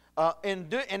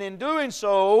 And in doing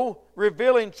so,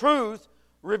 revealing truth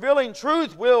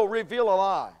will reveal a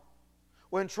lie.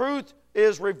 When truth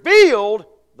is revealed,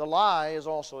 the lie is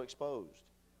also exposed.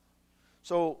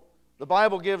 So the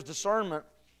Bible gives discernment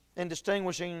in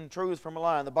distinguishing truth from a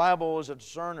lie. And the Bible is a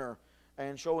discerner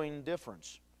and showing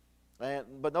difference.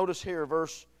 But notice here,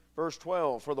 verse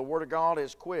 12, "For the Word of God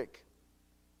is quick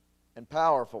and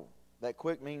powerful." That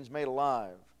quick means made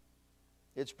alive.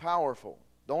 It's powerful.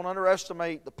 Don't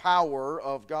underestimate the power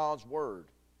of God's Word.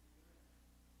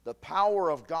 The power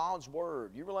of God's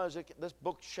Word. You realize this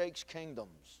book shakes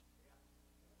kingdoms.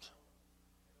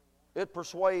 It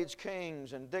persuades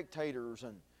kings and dictators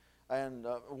and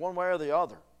one way or the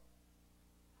other.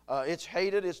 It's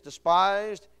hated, it's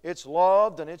despised, it's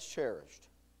loved, and it's cherished.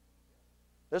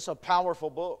 This is a powerful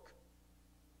book.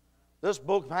 This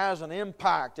book has an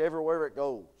impact everywhere it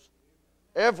goes.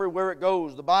 Everywhere it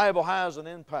goes, the Bible has an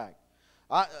impact.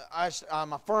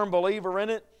 I'm a firm believer in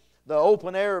it. The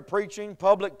open air preaching,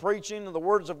 public preaching, and the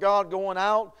words of God going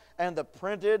out, and the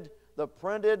printed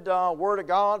Word of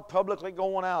God publicly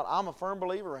going out. I'm a firm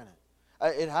believer in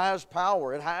it. It has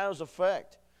power. It has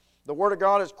effect. The Word of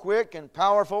God is quick and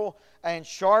powerful and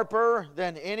sharper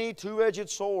than any two-edged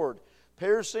sword,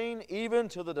 piercing even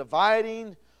to the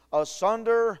dividing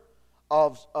asunder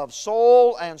of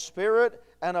soul and spirit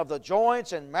and of the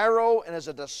joints and marrow, and is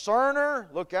a discerner,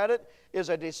 look at it, is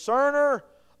a discerner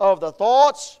of the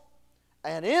thoughts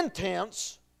and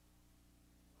intents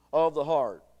of the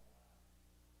heart.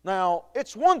 Now,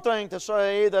 it's one thing to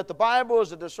say that the Bible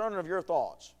is a discerner of your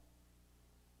thoughts.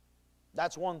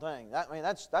 That's one thing.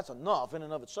 That's enough in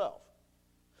and of itself.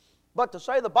 But to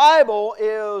say the Bible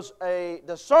is a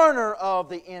discerner of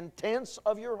the intents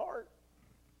of your heart,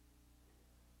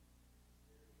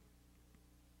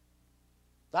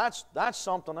 that's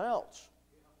something else.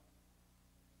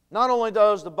 Not only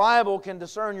does the Bible can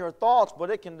discern your thoughts, but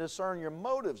it can discern your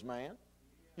motives, man.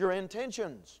 Your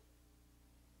intentions.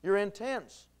 Your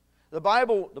intents. The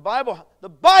Bible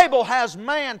has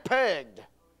man pegged.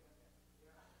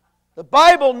 The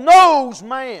Bible knows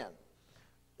man.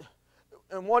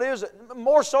 And what is it?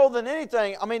 More so than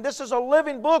anything, I mean, this is a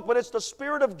living book, but it's the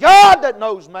Spirit of God that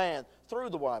knows man through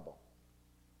the Bible.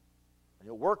 And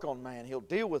He'll work on man. He'll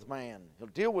deal with man. He'll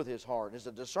deal with his heart. He's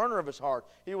a discerner of his heart.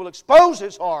 He will expose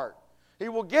his heart. He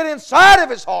will get inside of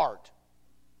his heart.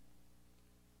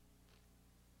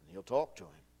 And He'll talk to him.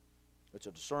 It's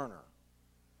a discerner.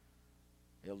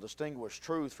 He'll distinguish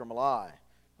truth from a lie.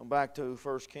 Come back to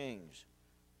 1 Kings.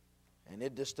 And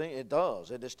it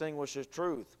does. It distinguishes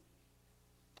truth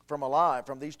from a lie,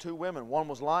 from these two women. One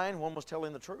was lying, one was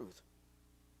telling the truth.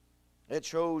 It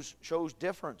shows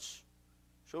difference.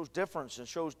 Shows difference, and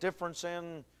shows difference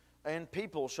in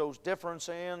people, shows difference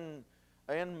in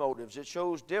motives. It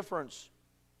shows difference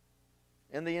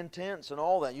in the intents and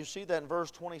all that. You see that in verse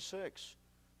 26.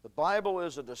 The Bible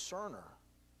is a discerner.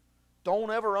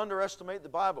 Don't ever underestimate the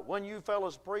Bible. When you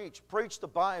fellas preach the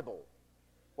Bible.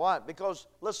 Why? Because,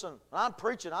 listen, when I'm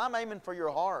preaching, I'm aiming for your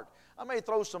heart. I may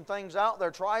throw some things out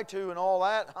there, try to, and all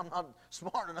that. I'm not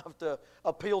smart enough to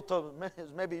appeal to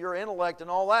maybe your intellect and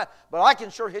all that, but I can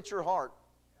sure hit your heart.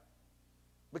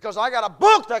 Because I got a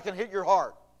book that can hit your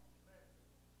heart.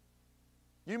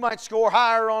 You might score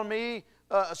higher on me,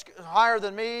 higher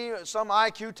than me, some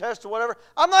IQ test or whatever.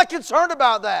 I'm not concerned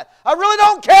about that. I really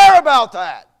don't care about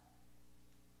that.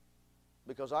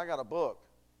 Because I got a book,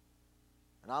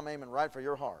 and I'm aiming right for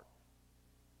your heart.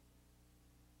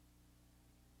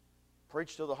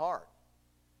 Preach to the heart.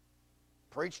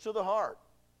 Preach to the heart.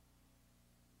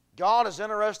 God is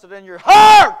interested in your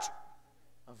heart.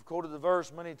 I've quoted the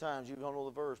verse many times. You don't know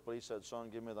the verse, but He said, Son,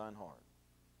 give me thine heart.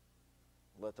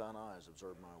 Let thine eyes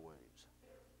observe my ways.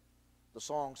 The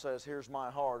song says, Here's my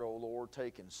heart, O Lord,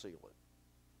 take and seal it.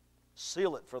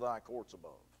 Seal it for thy courts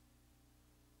above.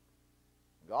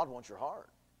 God wants your heart.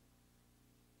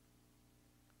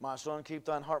 My son, keep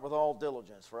thine heart with all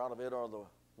diligence, for out of it are the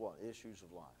what? Issues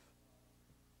of life.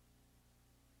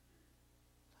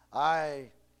 I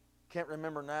can't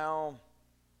remember now.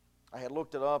 I had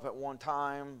looked it up at one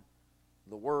time,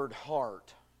 the word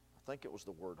heart. I think it was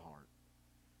the word heart.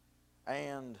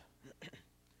 And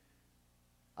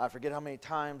I forget how many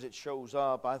times it shows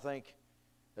up. I think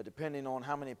that depending on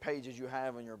how many pages you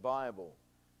have in your Bible,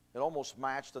 it almost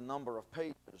matched the number of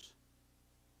pages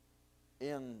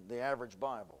in the average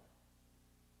Bible.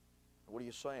 What are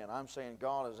you saying? I'm saying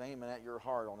God is aiming at your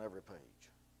heart on every page.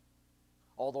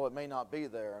 Although it may not be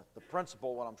there, the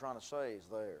principle, what I'm trying to say, is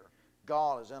there.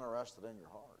 God is interested in your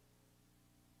heart.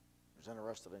 He's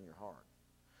interested in your heart.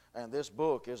 And this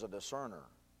book is a discerner.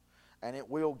 And it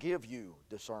will give you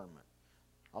discernment.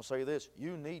 I'll say this,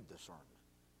 you need discernment.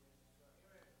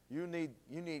 You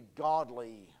need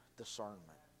godly discernment.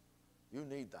 You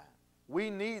need that. We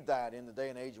need that in the day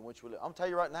and age in which we live. I'm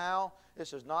telling you right now,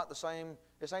 this is not the same,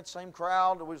 this ain't the same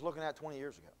crowd that we was looking at 20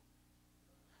 years ago.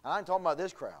 And I ain't talking about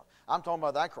this crowd. I'm talking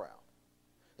about that crowd.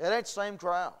 It ain't the same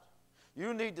crowd.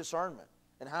 You need discernment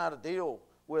in how to deal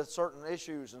with certain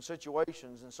issues and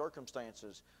situations and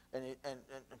circumstances. And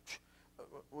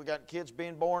we got kids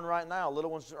being born right now,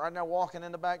 little ones right now walking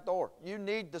in the back door. You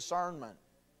need discernment.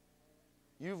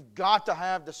 You've got to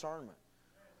have discernment.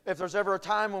 If there's ever a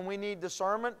time when we need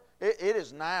discernment, it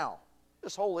is now.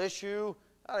 This whole issue,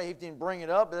 I don't even bring it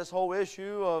up, but this whole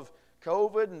issue of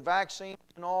COVID and vaccines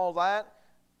and all that.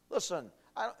 Listen,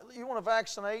 you want to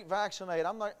vaccinate.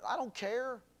 I don't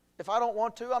care. If I don't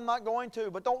want to, I'm not going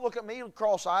to. But don't look at me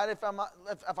cross-eyed if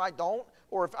I don't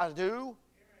or if I do.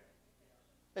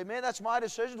 Amen. That's my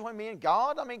decision between me and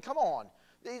God. I mean, come on.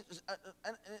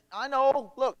 I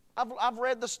know, look, I've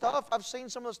read the stuff. I've seen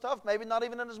some of the stuff, maybe not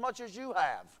even as much as you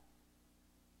have.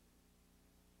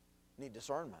 Need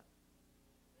discernment.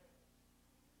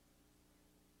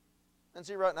 And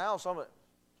see, right now, some of it,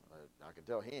 I can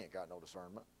tell he ain't got no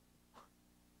discernment.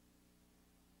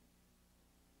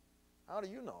 How do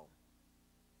you know?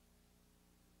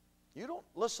 You don't,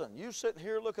 listen, you sitting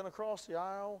here looking across the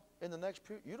aisle in the next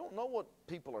pew, you don't know what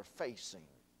people are facing.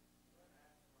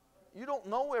 You don't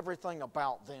know everything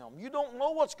about them. You don't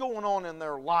know what's going on in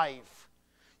their life.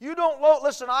 You don't know,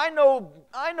 listen, I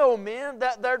know men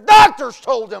that their doctors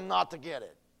told them not to get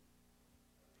it.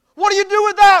 What do you do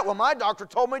with that? Well, my doctor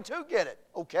told me to get it.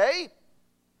 Okay.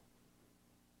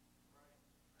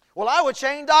 Well, I would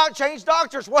change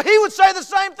doctors. Well, he would say the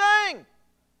same thing.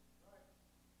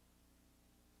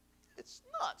 It's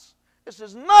nuts. This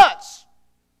is nuts.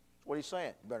 What he's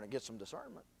saying, you better get some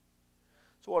discernment.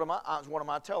 So what am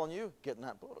I telling you? Get in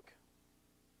that book.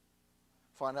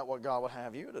 Find out what God would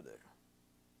have you to do.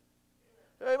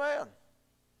 Amen.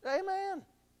 Amen.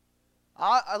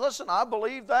 Listen, I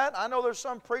believe that. I know there's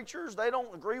some preachers, they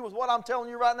don't agree with what I'm telling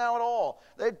you right now at all.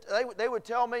 They would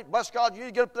tell me, bless God, you need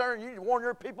to get up there and you need to warn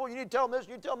your people, you need to tell them this,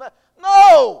 you need to tell them that.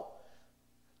 No!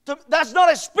 That's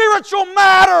not a spiritual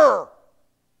matter.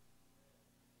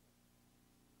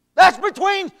 That's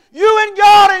between you and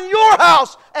God and your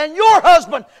house and your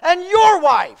husband and your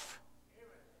wife.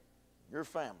 Your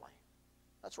family.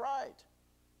 That's right.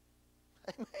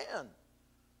 Amen.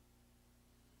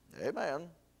 Amen.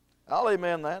 I'll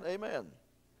amen that. Amen.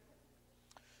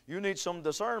 You need some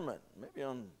discernment. Maybe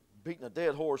I'm beating a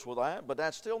dead horse with that, but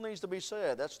that still needs to be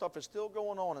said. That stuff is still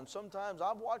going on, and sometimes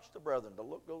I've watched the brethren. The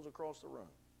look goes across the room.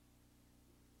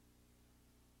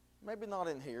 Maybe not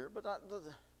in here, but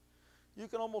you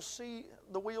can almost see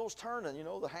the wheels turning. You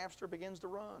know, the hamster begins to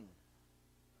run.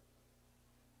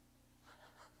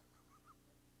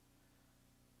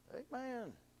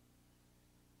 Amen.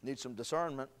 Need some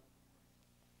discernment.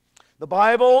 The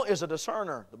Bible is a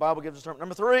discerner. The Bible gives discernment.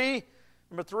 Number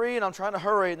three, and I'm trying to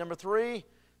hurry. Number three,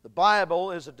 the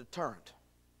Bible is a deterrent.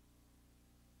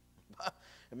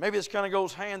 And maybe this kind of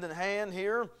goes hand in hand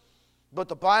here, but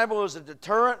the Bible is a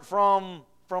deterrent from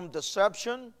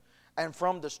deception and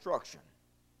from destruction.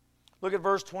 Look at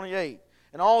verse 28.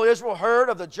 And all Israel heard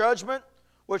of the judgment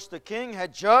which the king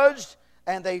had judged,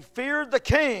 and they feared the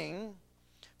king,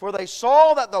 for they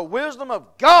saw that the wisdom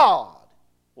of God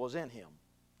was in him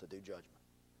to do judgment.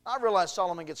 I realize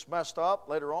Solomon gets messed up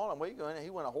later on, and he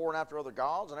went a whoring after other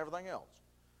gods and everything else.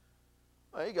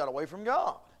 Well, he got away from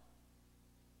God.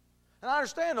 And I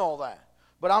understand all that.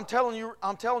 But I'm telling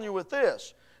you with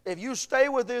this, if you stay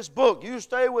with this book, you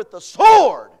stay with the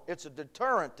sword, it's a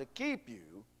deterrent to keep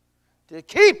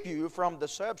you from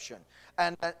deception.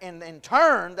 And in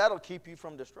turn, that'll keep you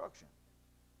from destruction.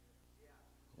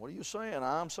 What are you saying?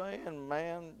 I'm saying,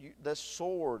 man, the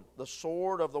sword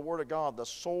of the Word of God, the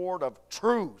sword of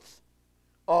truth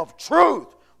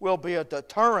will be a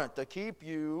deterrent to keep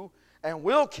you and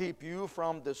will keep you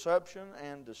from deception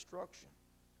and destruction.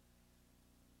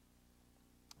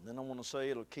 And then I want to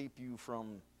say it'll keep you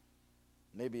from,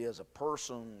 maybe as a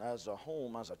person, as a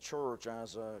home, as a church,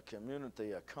 as a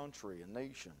community, a country, a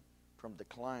nation, from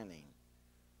declining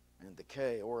and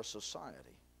decay, or a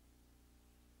society.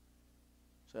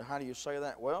 So how do you say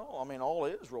that? Well, I mean, all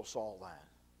Israel saw that.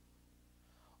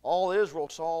 All Israel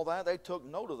saw that. They took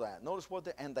note of that. Notice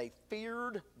and they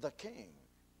feared the king.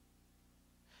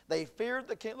 They feared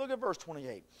the king. Look at verse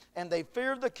 28. And they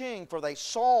feared the king, for they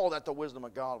saw that the wisdom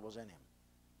of God was in him.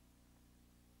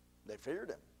 They feared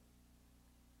him.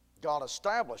 God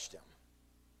established him.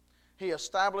 He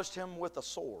established him with a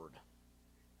sword.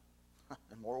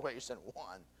 In more ways than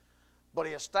one. But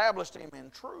he established him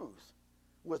in truth,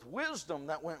 with wisdom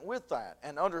that went with that,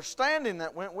 and understanding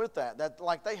that went with that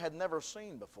like they had never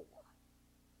seen before.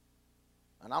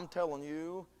 And I'm telling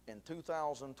you, in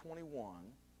 2021,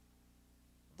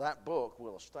 that book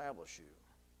will establish you.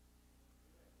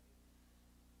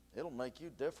 It'll make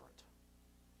you different.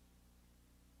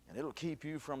 And it'll keep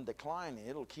you from declining.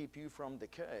 It'll keep you from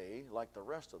decay like the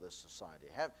rest of this society.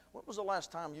 When was the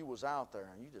last time you was out there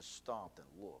and you just stopped and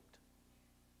looked?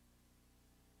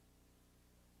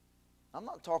 I'm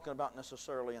not talking about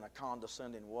necessarily in a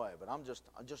condescending way, but I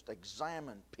just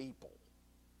examine people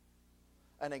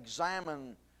and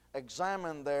examine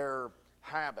their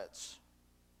habits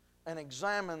and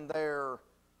examine their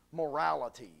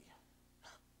morality.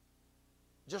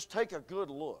 Just take a good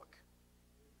look.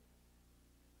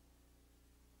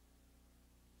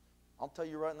 I'll tell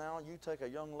you right now, you take a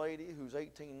young lady who's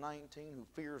 18, 19, who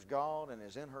fears God and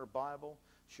is in her Bible,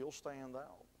 she'll stand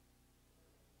out.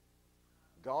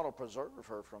 God will preserve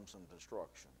her from some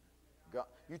destruction.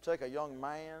 You take a young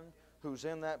man who's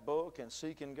in that book and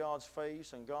seeking God's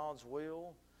face and God's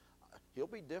will, he'll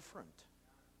be different.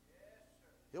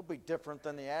 He'll be different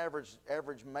than the average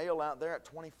male out there at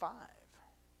 25.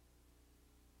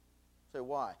 Say,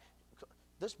 why?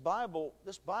 This Bible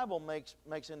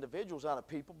makes individuals out of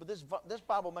people, but this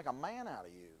Bible will make a man out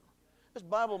of you. This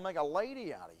Bible will make a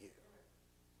lady out of you.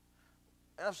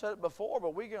 And I've said it before,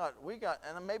 but we got,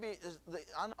 and maybe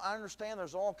I understand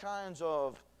there's all kinds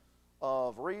of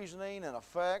reasoning and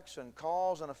effects and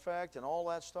cause and effect and all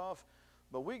that stuff,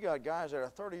 but we got guys that are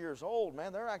 30 years old,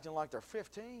 man, they're acting like they're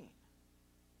 15.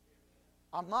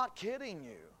 I'm not kidding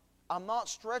you. I'm not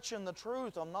stretching the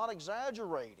truth. I'm not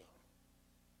exaggerating.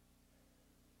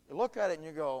 You look at it and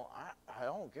you go, I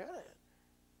don't get it.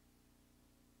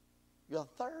 You're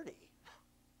 30.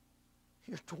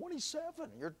 You're 27.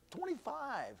 You're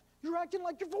 25. You're acting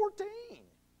like you're 14.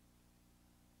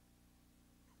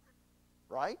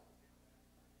 Right?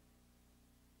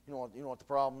 You know what the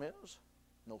problem is?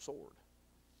 No sword.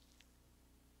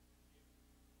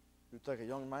 You take a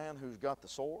young man who's got the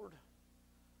sword,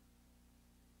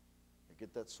 you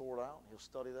get that sword out, he'll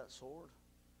study that sword,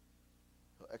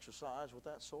 he'll exercise with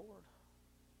that sword,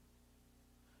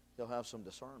 he'll have some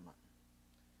discernment.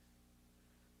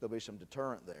 There'll be some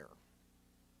deterrent there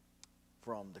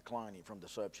from declining, from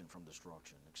deception, from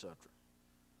destruction, etc.,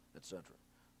 etc.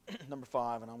 Number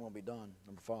 5, and I'm going to be done.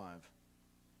 Number 5.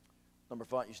 Number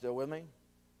 5, you still with me?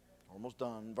 Almost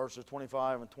done. Verses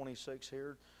 25 and 26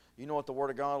 here. You know what the Word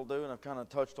of God will do, and I've kind of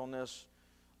touched on this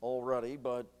already,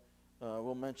 but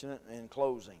we'll mention it in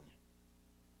closing.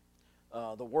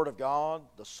 The Word of God,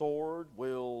 the sword,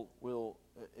 it'll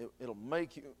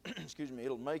make you,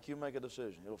 it'll make you make a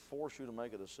decision. It'll force you to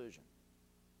make a decision.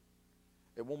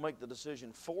 It won't make the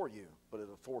decision for you, but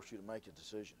it'll force you to make a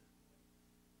decision.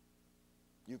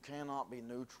 You cannot be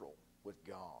neutral with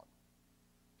God.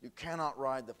 You cannot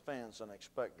ride the fence and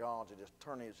expect God to just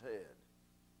turn His head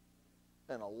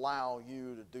and allow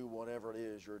you to do whatever it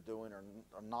is you're doing or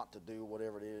not to do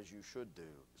whatever it is you should do,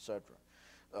 etc.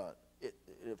 It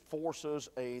forces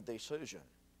a decision.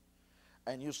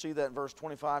 And you see that in verse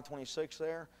 25, 26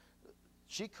 there.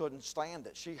 She couldn't stand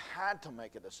it. She had to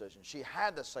make a decision. She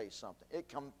had to say something. It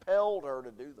compelled her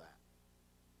to do that.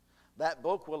 That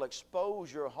book will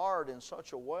expose your heart in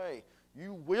such a way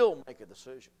you will make a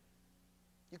decision.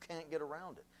 You can't get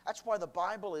around it. That's why the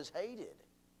Bible is hated.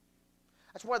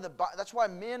 That's why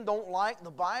men don't like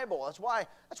the Bible. That's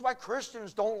why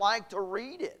Christians don't like to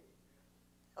read it.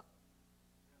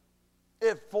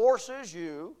 It forces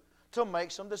you to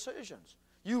make some decisions.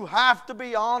 You have to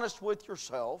be honest with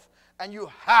yourself, and you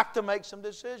have to make some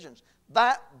decisions.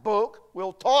 That book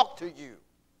will talk to you.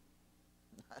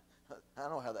 I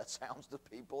don't know how that sounds to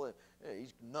people. Hey,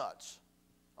 he's nuts.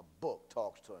 A book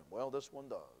talks to him. Well, this one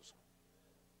does.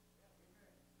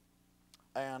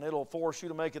 And it'll force you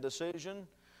to make a decision.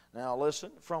 Now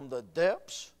listen, from the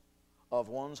depths of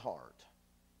one's heart.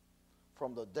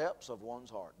 From the depths of one's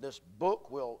heart. This book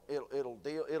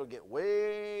it'll get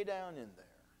way down in there.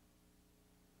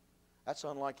 That's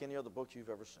unlike any other book you've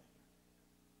ever seen.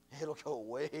 It'll go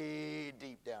way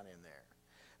deep down in there.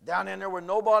 Down in there where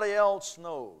nobody else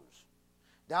knows.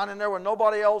 Down in there where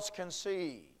nobody else can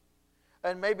see.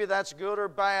 And maybe that's good or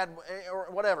bad or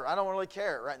whatever. I don't really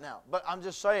care right now. But I'm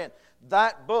just saying,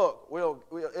 that book,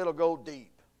 it'll go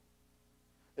deep.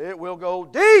 It will go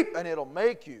deep, and it'll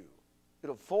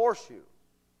force you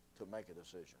to make a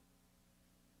decision.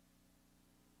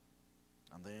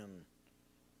 And then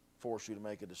force you to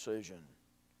make a decision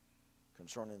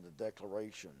concerning the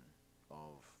declaration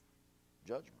of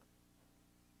judgment.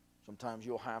 Sometimes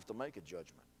you'll have to make a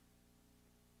judgment.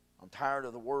 I'm tired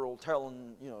of the world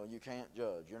telling, you can't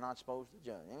judge. You're not supposed to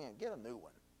judge. Get a new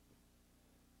one.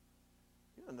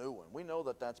 Get a new one. We know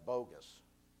that that's bogus.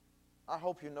 I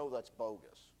hope you know that's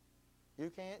bogus.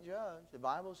 You can't judge. The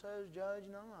Bible says judge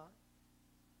not.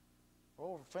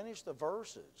 Oh, finish the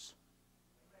verses.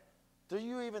 Do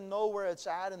you even know where it's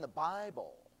at in the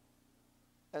Bible?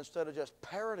 Instead of just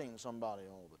parroting somebody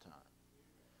all the time.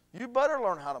 You better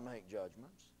learn how to make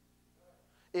judgments.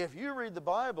 If you read the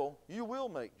Bible, you will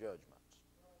make judgments.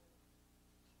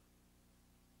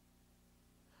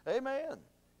 Amen.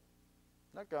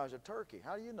 That guy's a turkey.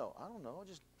 How do you know? I don't know.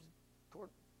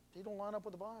 He don't line up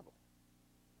with the Bible.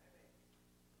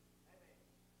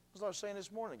 As I was saying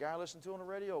this morning, the guy I listened to on the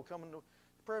radio coming to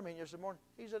prayer meeting yesterday morning,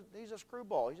 he's a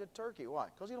screwball. He's a turkey. Why?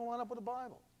 Because he don't line up with the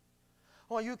Bible.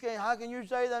 Well, you can't. How can you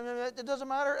say that? It doesn't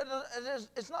matter.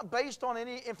 It's not based on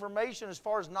any information as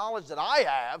far as knowledge that I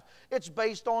have. It's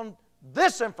based on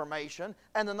this information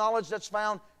and the knowledge that's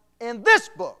found in this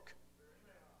book.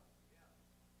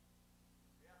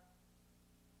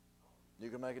 You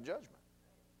can make a judgment.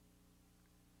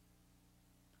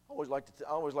 I always like to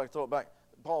throw it back.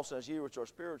 Paul says, "Ye which are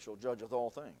spiritual judgeth all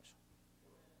things."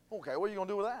 Okay, what are you going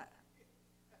to do with that?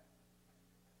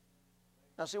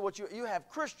 Now, see what you have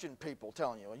Christian people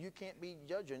telling you, you can't be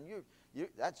judging.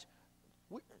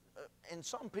 In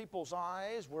some people's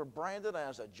eyes, we're branded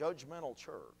as a judgmental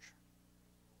church.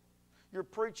 Your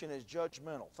preaching is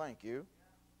judgmental. Thank you.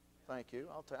 Thank you.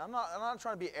 I'll tell you. I'm not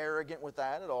trying to be arrogant with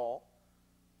that at all.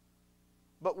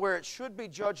 But where it should be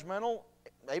judgmental,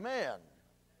 amen.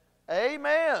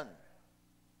 Amen.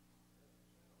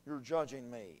 You're judging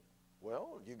me.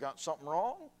 Well, you got something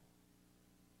wrong?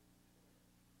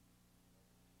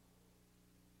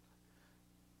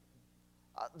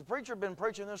 The preacher been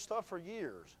preaching this stuff for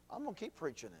years. I'm going to keep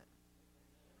preaching it.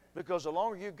 Because the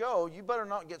longer you go, you better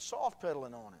not get soft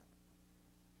pedaling on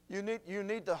it. You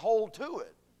need to hold to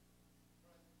it.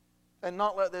 And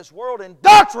not let this world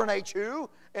indoctrinate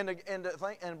you into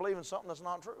believing something that's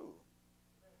not true.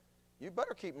 You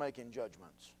better keep making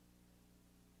judgments.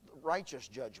 righteous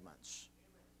judgments.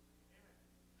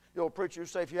 The old preacher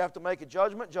say, if you have to make a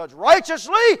judgment, judge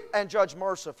righteously and judge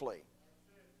mercifully.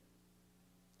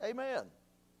 Amen.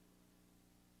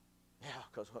 Yeah,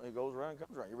 because when it goes around, it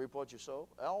comes around. You reap what you sow.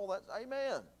 All that.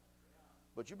 Amen.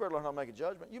 But you better learn how to make a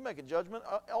judgment. You make a judgment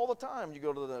all the time. You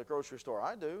go to the grocery store.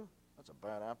 I do. That's a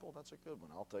bad apple. That's a good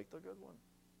one. I'll take the good one.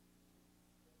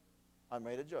 I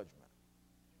made a judgment.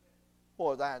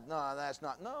 Well, that's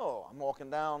not. No, I'm walking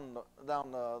down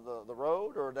the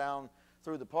road or down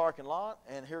through the parking lot,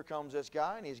 and here comes this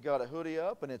guy, and he's got a hoodie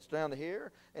up, and it's down to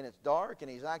here, and it's dark,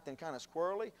 and he's acting kind of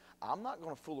squirrely. I'm not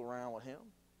going to fool around with him.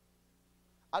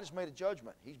 I just made a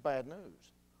judgment. He's bad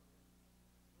news.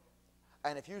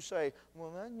 And if you say,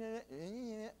 well,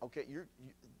 okay,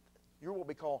 you're what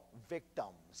we call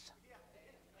victims.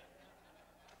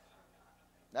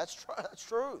 That's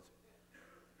truth.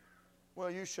 Well,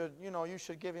 you should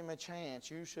give him a chance.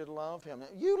 You should love him.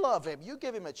 You love him. You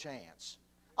give him a chance.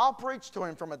 I'll preach to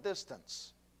him from a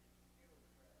distance.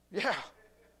 Yeah.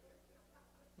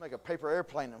 Make a paper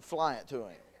airplane and fly it to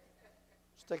him.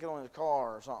 Stick it on his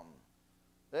car or something.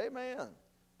 Amen.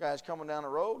 Guys coming down the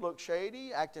road, look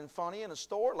shady, acting funny in a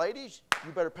store. Ladies,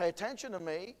 you better pay attention to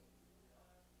me.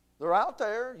 They're out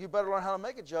there. You better learn how to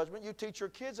make a judgment. You teach your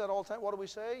kids that all the time. What do we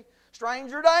say?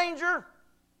 Stranger danger.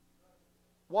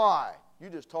 Why? You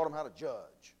just taught them how to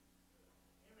judge.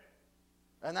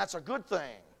 And that's a good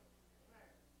thing.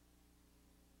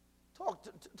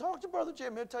 Talk to Brother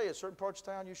Jim. He'll tell you certain parts of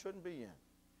town you shouldn't be in.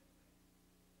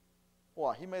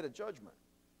 Why? He made a judgment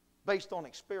based on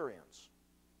experience.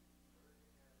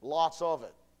 Lots of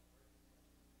it.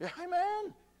 Yeah,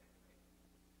 amen.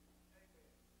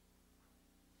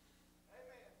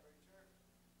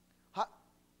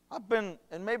 I've been,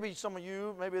 and maybe some of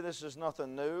you, maybe this is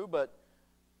nothing new, but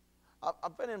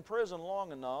I've been in prison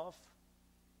long enough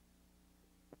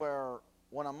where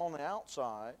when I'm on the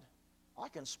outside, I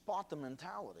can spot the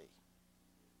mentality.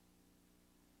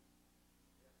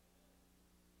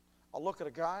 I'll look at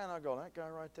a guy and I go, that guy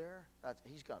right there,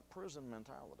 he's got prison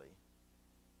mentality.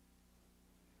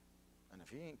 And if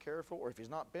he ain't careful, or if he's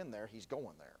not been there, he's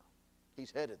going there.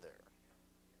 He's headed there.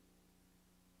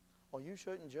 Well, you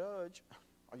shouldn't judge.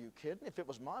 Are you kidding? If it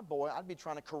was my boy, I'd be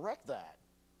trying to correct that.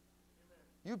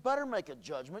 You better make a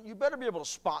judgment. You better be able to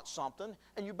spot something,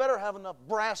 and you better have enough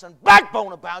brass and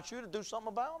backbone about you to do something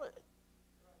about it.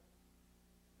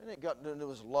 It ain't got to do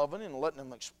with loving and letting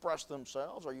them express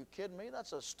themselves. Are you kidding me?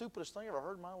 That's the stupidest thing I've ever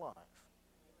heard in my life.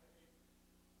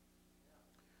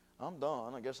 I'm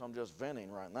done. I guess I'm just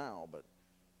venting right now, but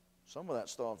some of that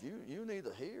stuff you need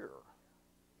to hear.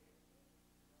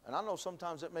 And I know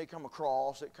sometimes it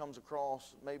comes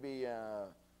across maybe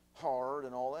hard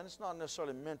and all that. And it's not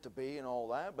necessarily meant to be and all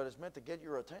that, but it's meant to get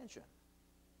your attention.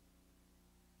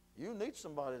 You need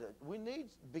somebody we need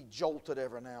to be jolted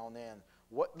every now and then.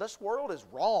 This world is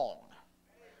wrong.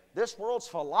 This world's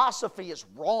philosophy is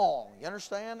wrong. You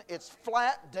understand? It's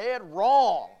flat, dead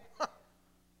wrong.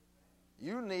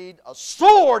 You need a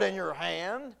sword in your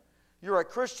hand. You're a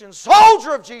Christian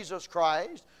soldier of Jesus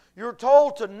Christ. You're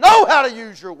told to know how to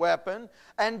use your weapon,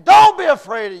 and don't be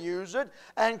afraid to use it,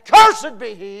 and cursed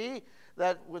be he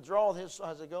that withdraweth his,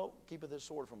 as it go, keepeth his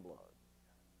sword from blood.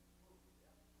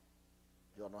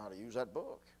 You ought to know how to use that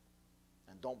book,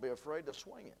 and don't be afraid to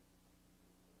swing it.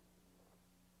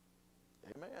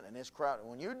 Amen. And this crowd,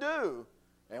 when you do,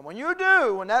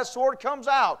 when that sword comes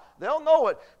out, they'll know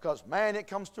it, because, man, it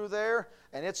comes through there,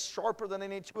 and it's sharper than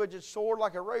any two-edged sword,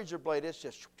 like a razor blade. It's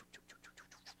just,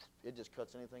 it just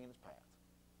cuts anything in its path.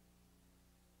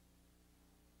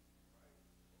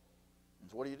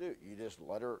 And so what do? You just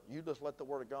let the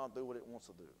Word of God do what it wants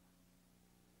to do.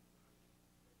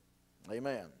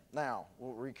 Amen. Now,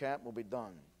 we'll recap, we'll be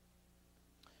done.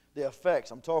 The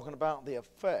effects, I'm talking about the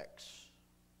effects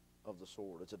of the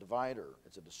sword. It's a divider,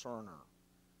 it's a discerner,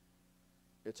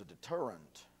 it's a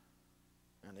deterrent,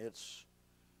 and it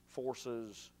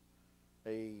forces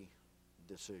a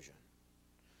decision.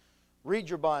 Read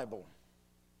your Bible.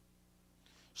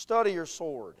 Study your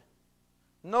sword.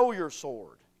 Know your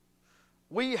sword.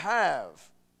 We have,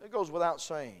 it goes without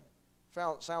saying.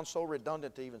 It sounds so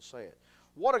redundant to even say it.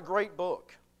 What a great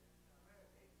book.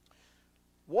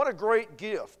 What a great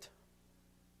gift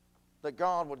that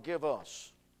God would give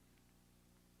us.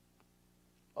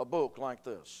 A book like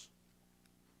this.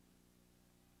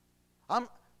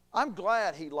 I'm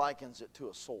glad He likens it to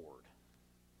a sword.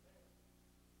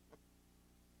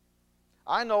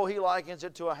 I know He likens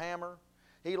it to a hammer.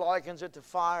 He likens it to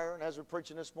fire. And as we're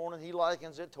preaching this morning, He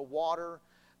likens it to water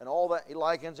and all that. He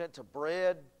likens it to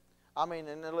bread. I mean,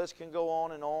 and the list can go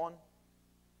on and on.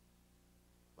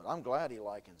 But I'm glad He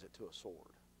likens it to a sword.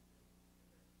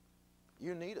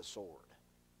 You need a sword.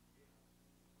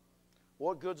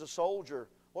 What good's a soldier?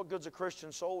 What good's a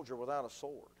Christian soldier without a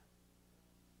sword?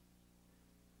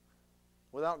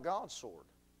 Without God's sword?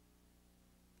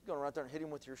 You're going right there and hit him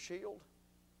with your shield?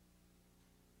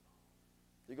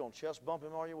 You're going to chest bump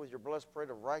him, are you, with your blessed parade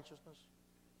of righteousness?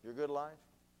 Your good life?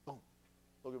 Boom.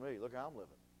 Look at me. Look how I'm living.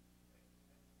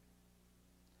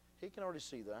 He can already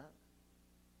see that.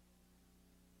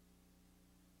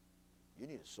 You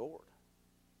need a sword.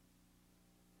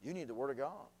 You need the Word of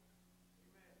God.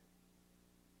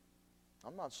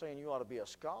 I'm not saying you ought to be a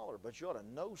scholar, but you ought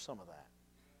to know some of that.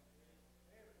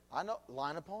 I know,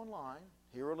 line upon line,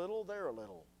 here a little, there a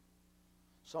little.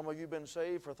 Some of you have been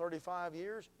saved for 35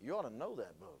 years. You ought to know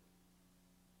that book.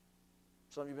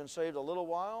 Some of you have been saved a little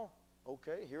while.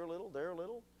 Okay, here a little, there a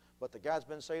little. But the guy's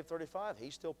been saved 35,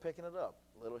 he's still picking it up.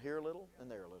 A little here a little, and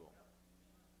there a little.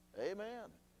 Amen.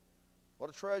 What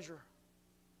a treasure.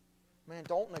 Man,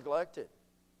 don't neglect it.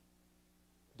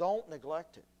 Don't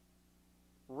neglect it.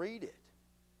 Read it.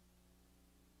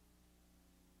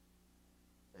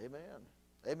 Amen.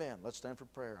 Amen. Let's stand for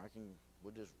prayer.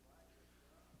 We'll just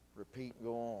repeat and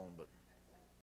go on, but